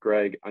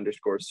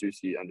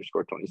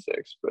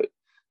 Greg_Susie_26. But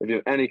if you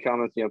have any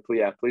comments,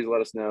 please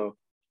let us know.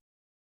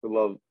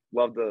 We'd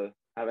love to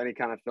have any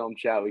kind of film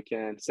chat we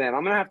can. Sam,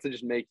 I'm gonna have to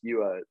just make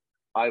you a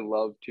I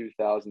love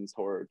 2000s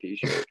horror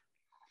t-shirt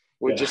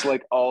with just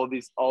like all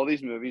these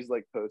movies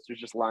like posters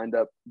just lined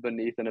up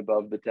beneath and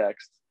above the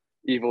text.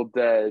 Evil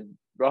Dead,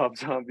 Rob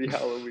Zombie,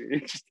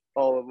 Halloween, just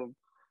all of them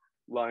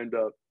lined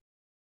up.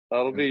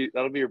 That'll be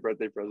your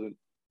birthday present.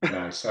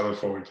 Nice. I look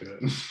forward to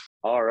it.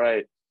 All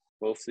right.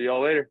 We'll see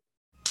y'all later.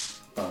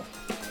 Bye.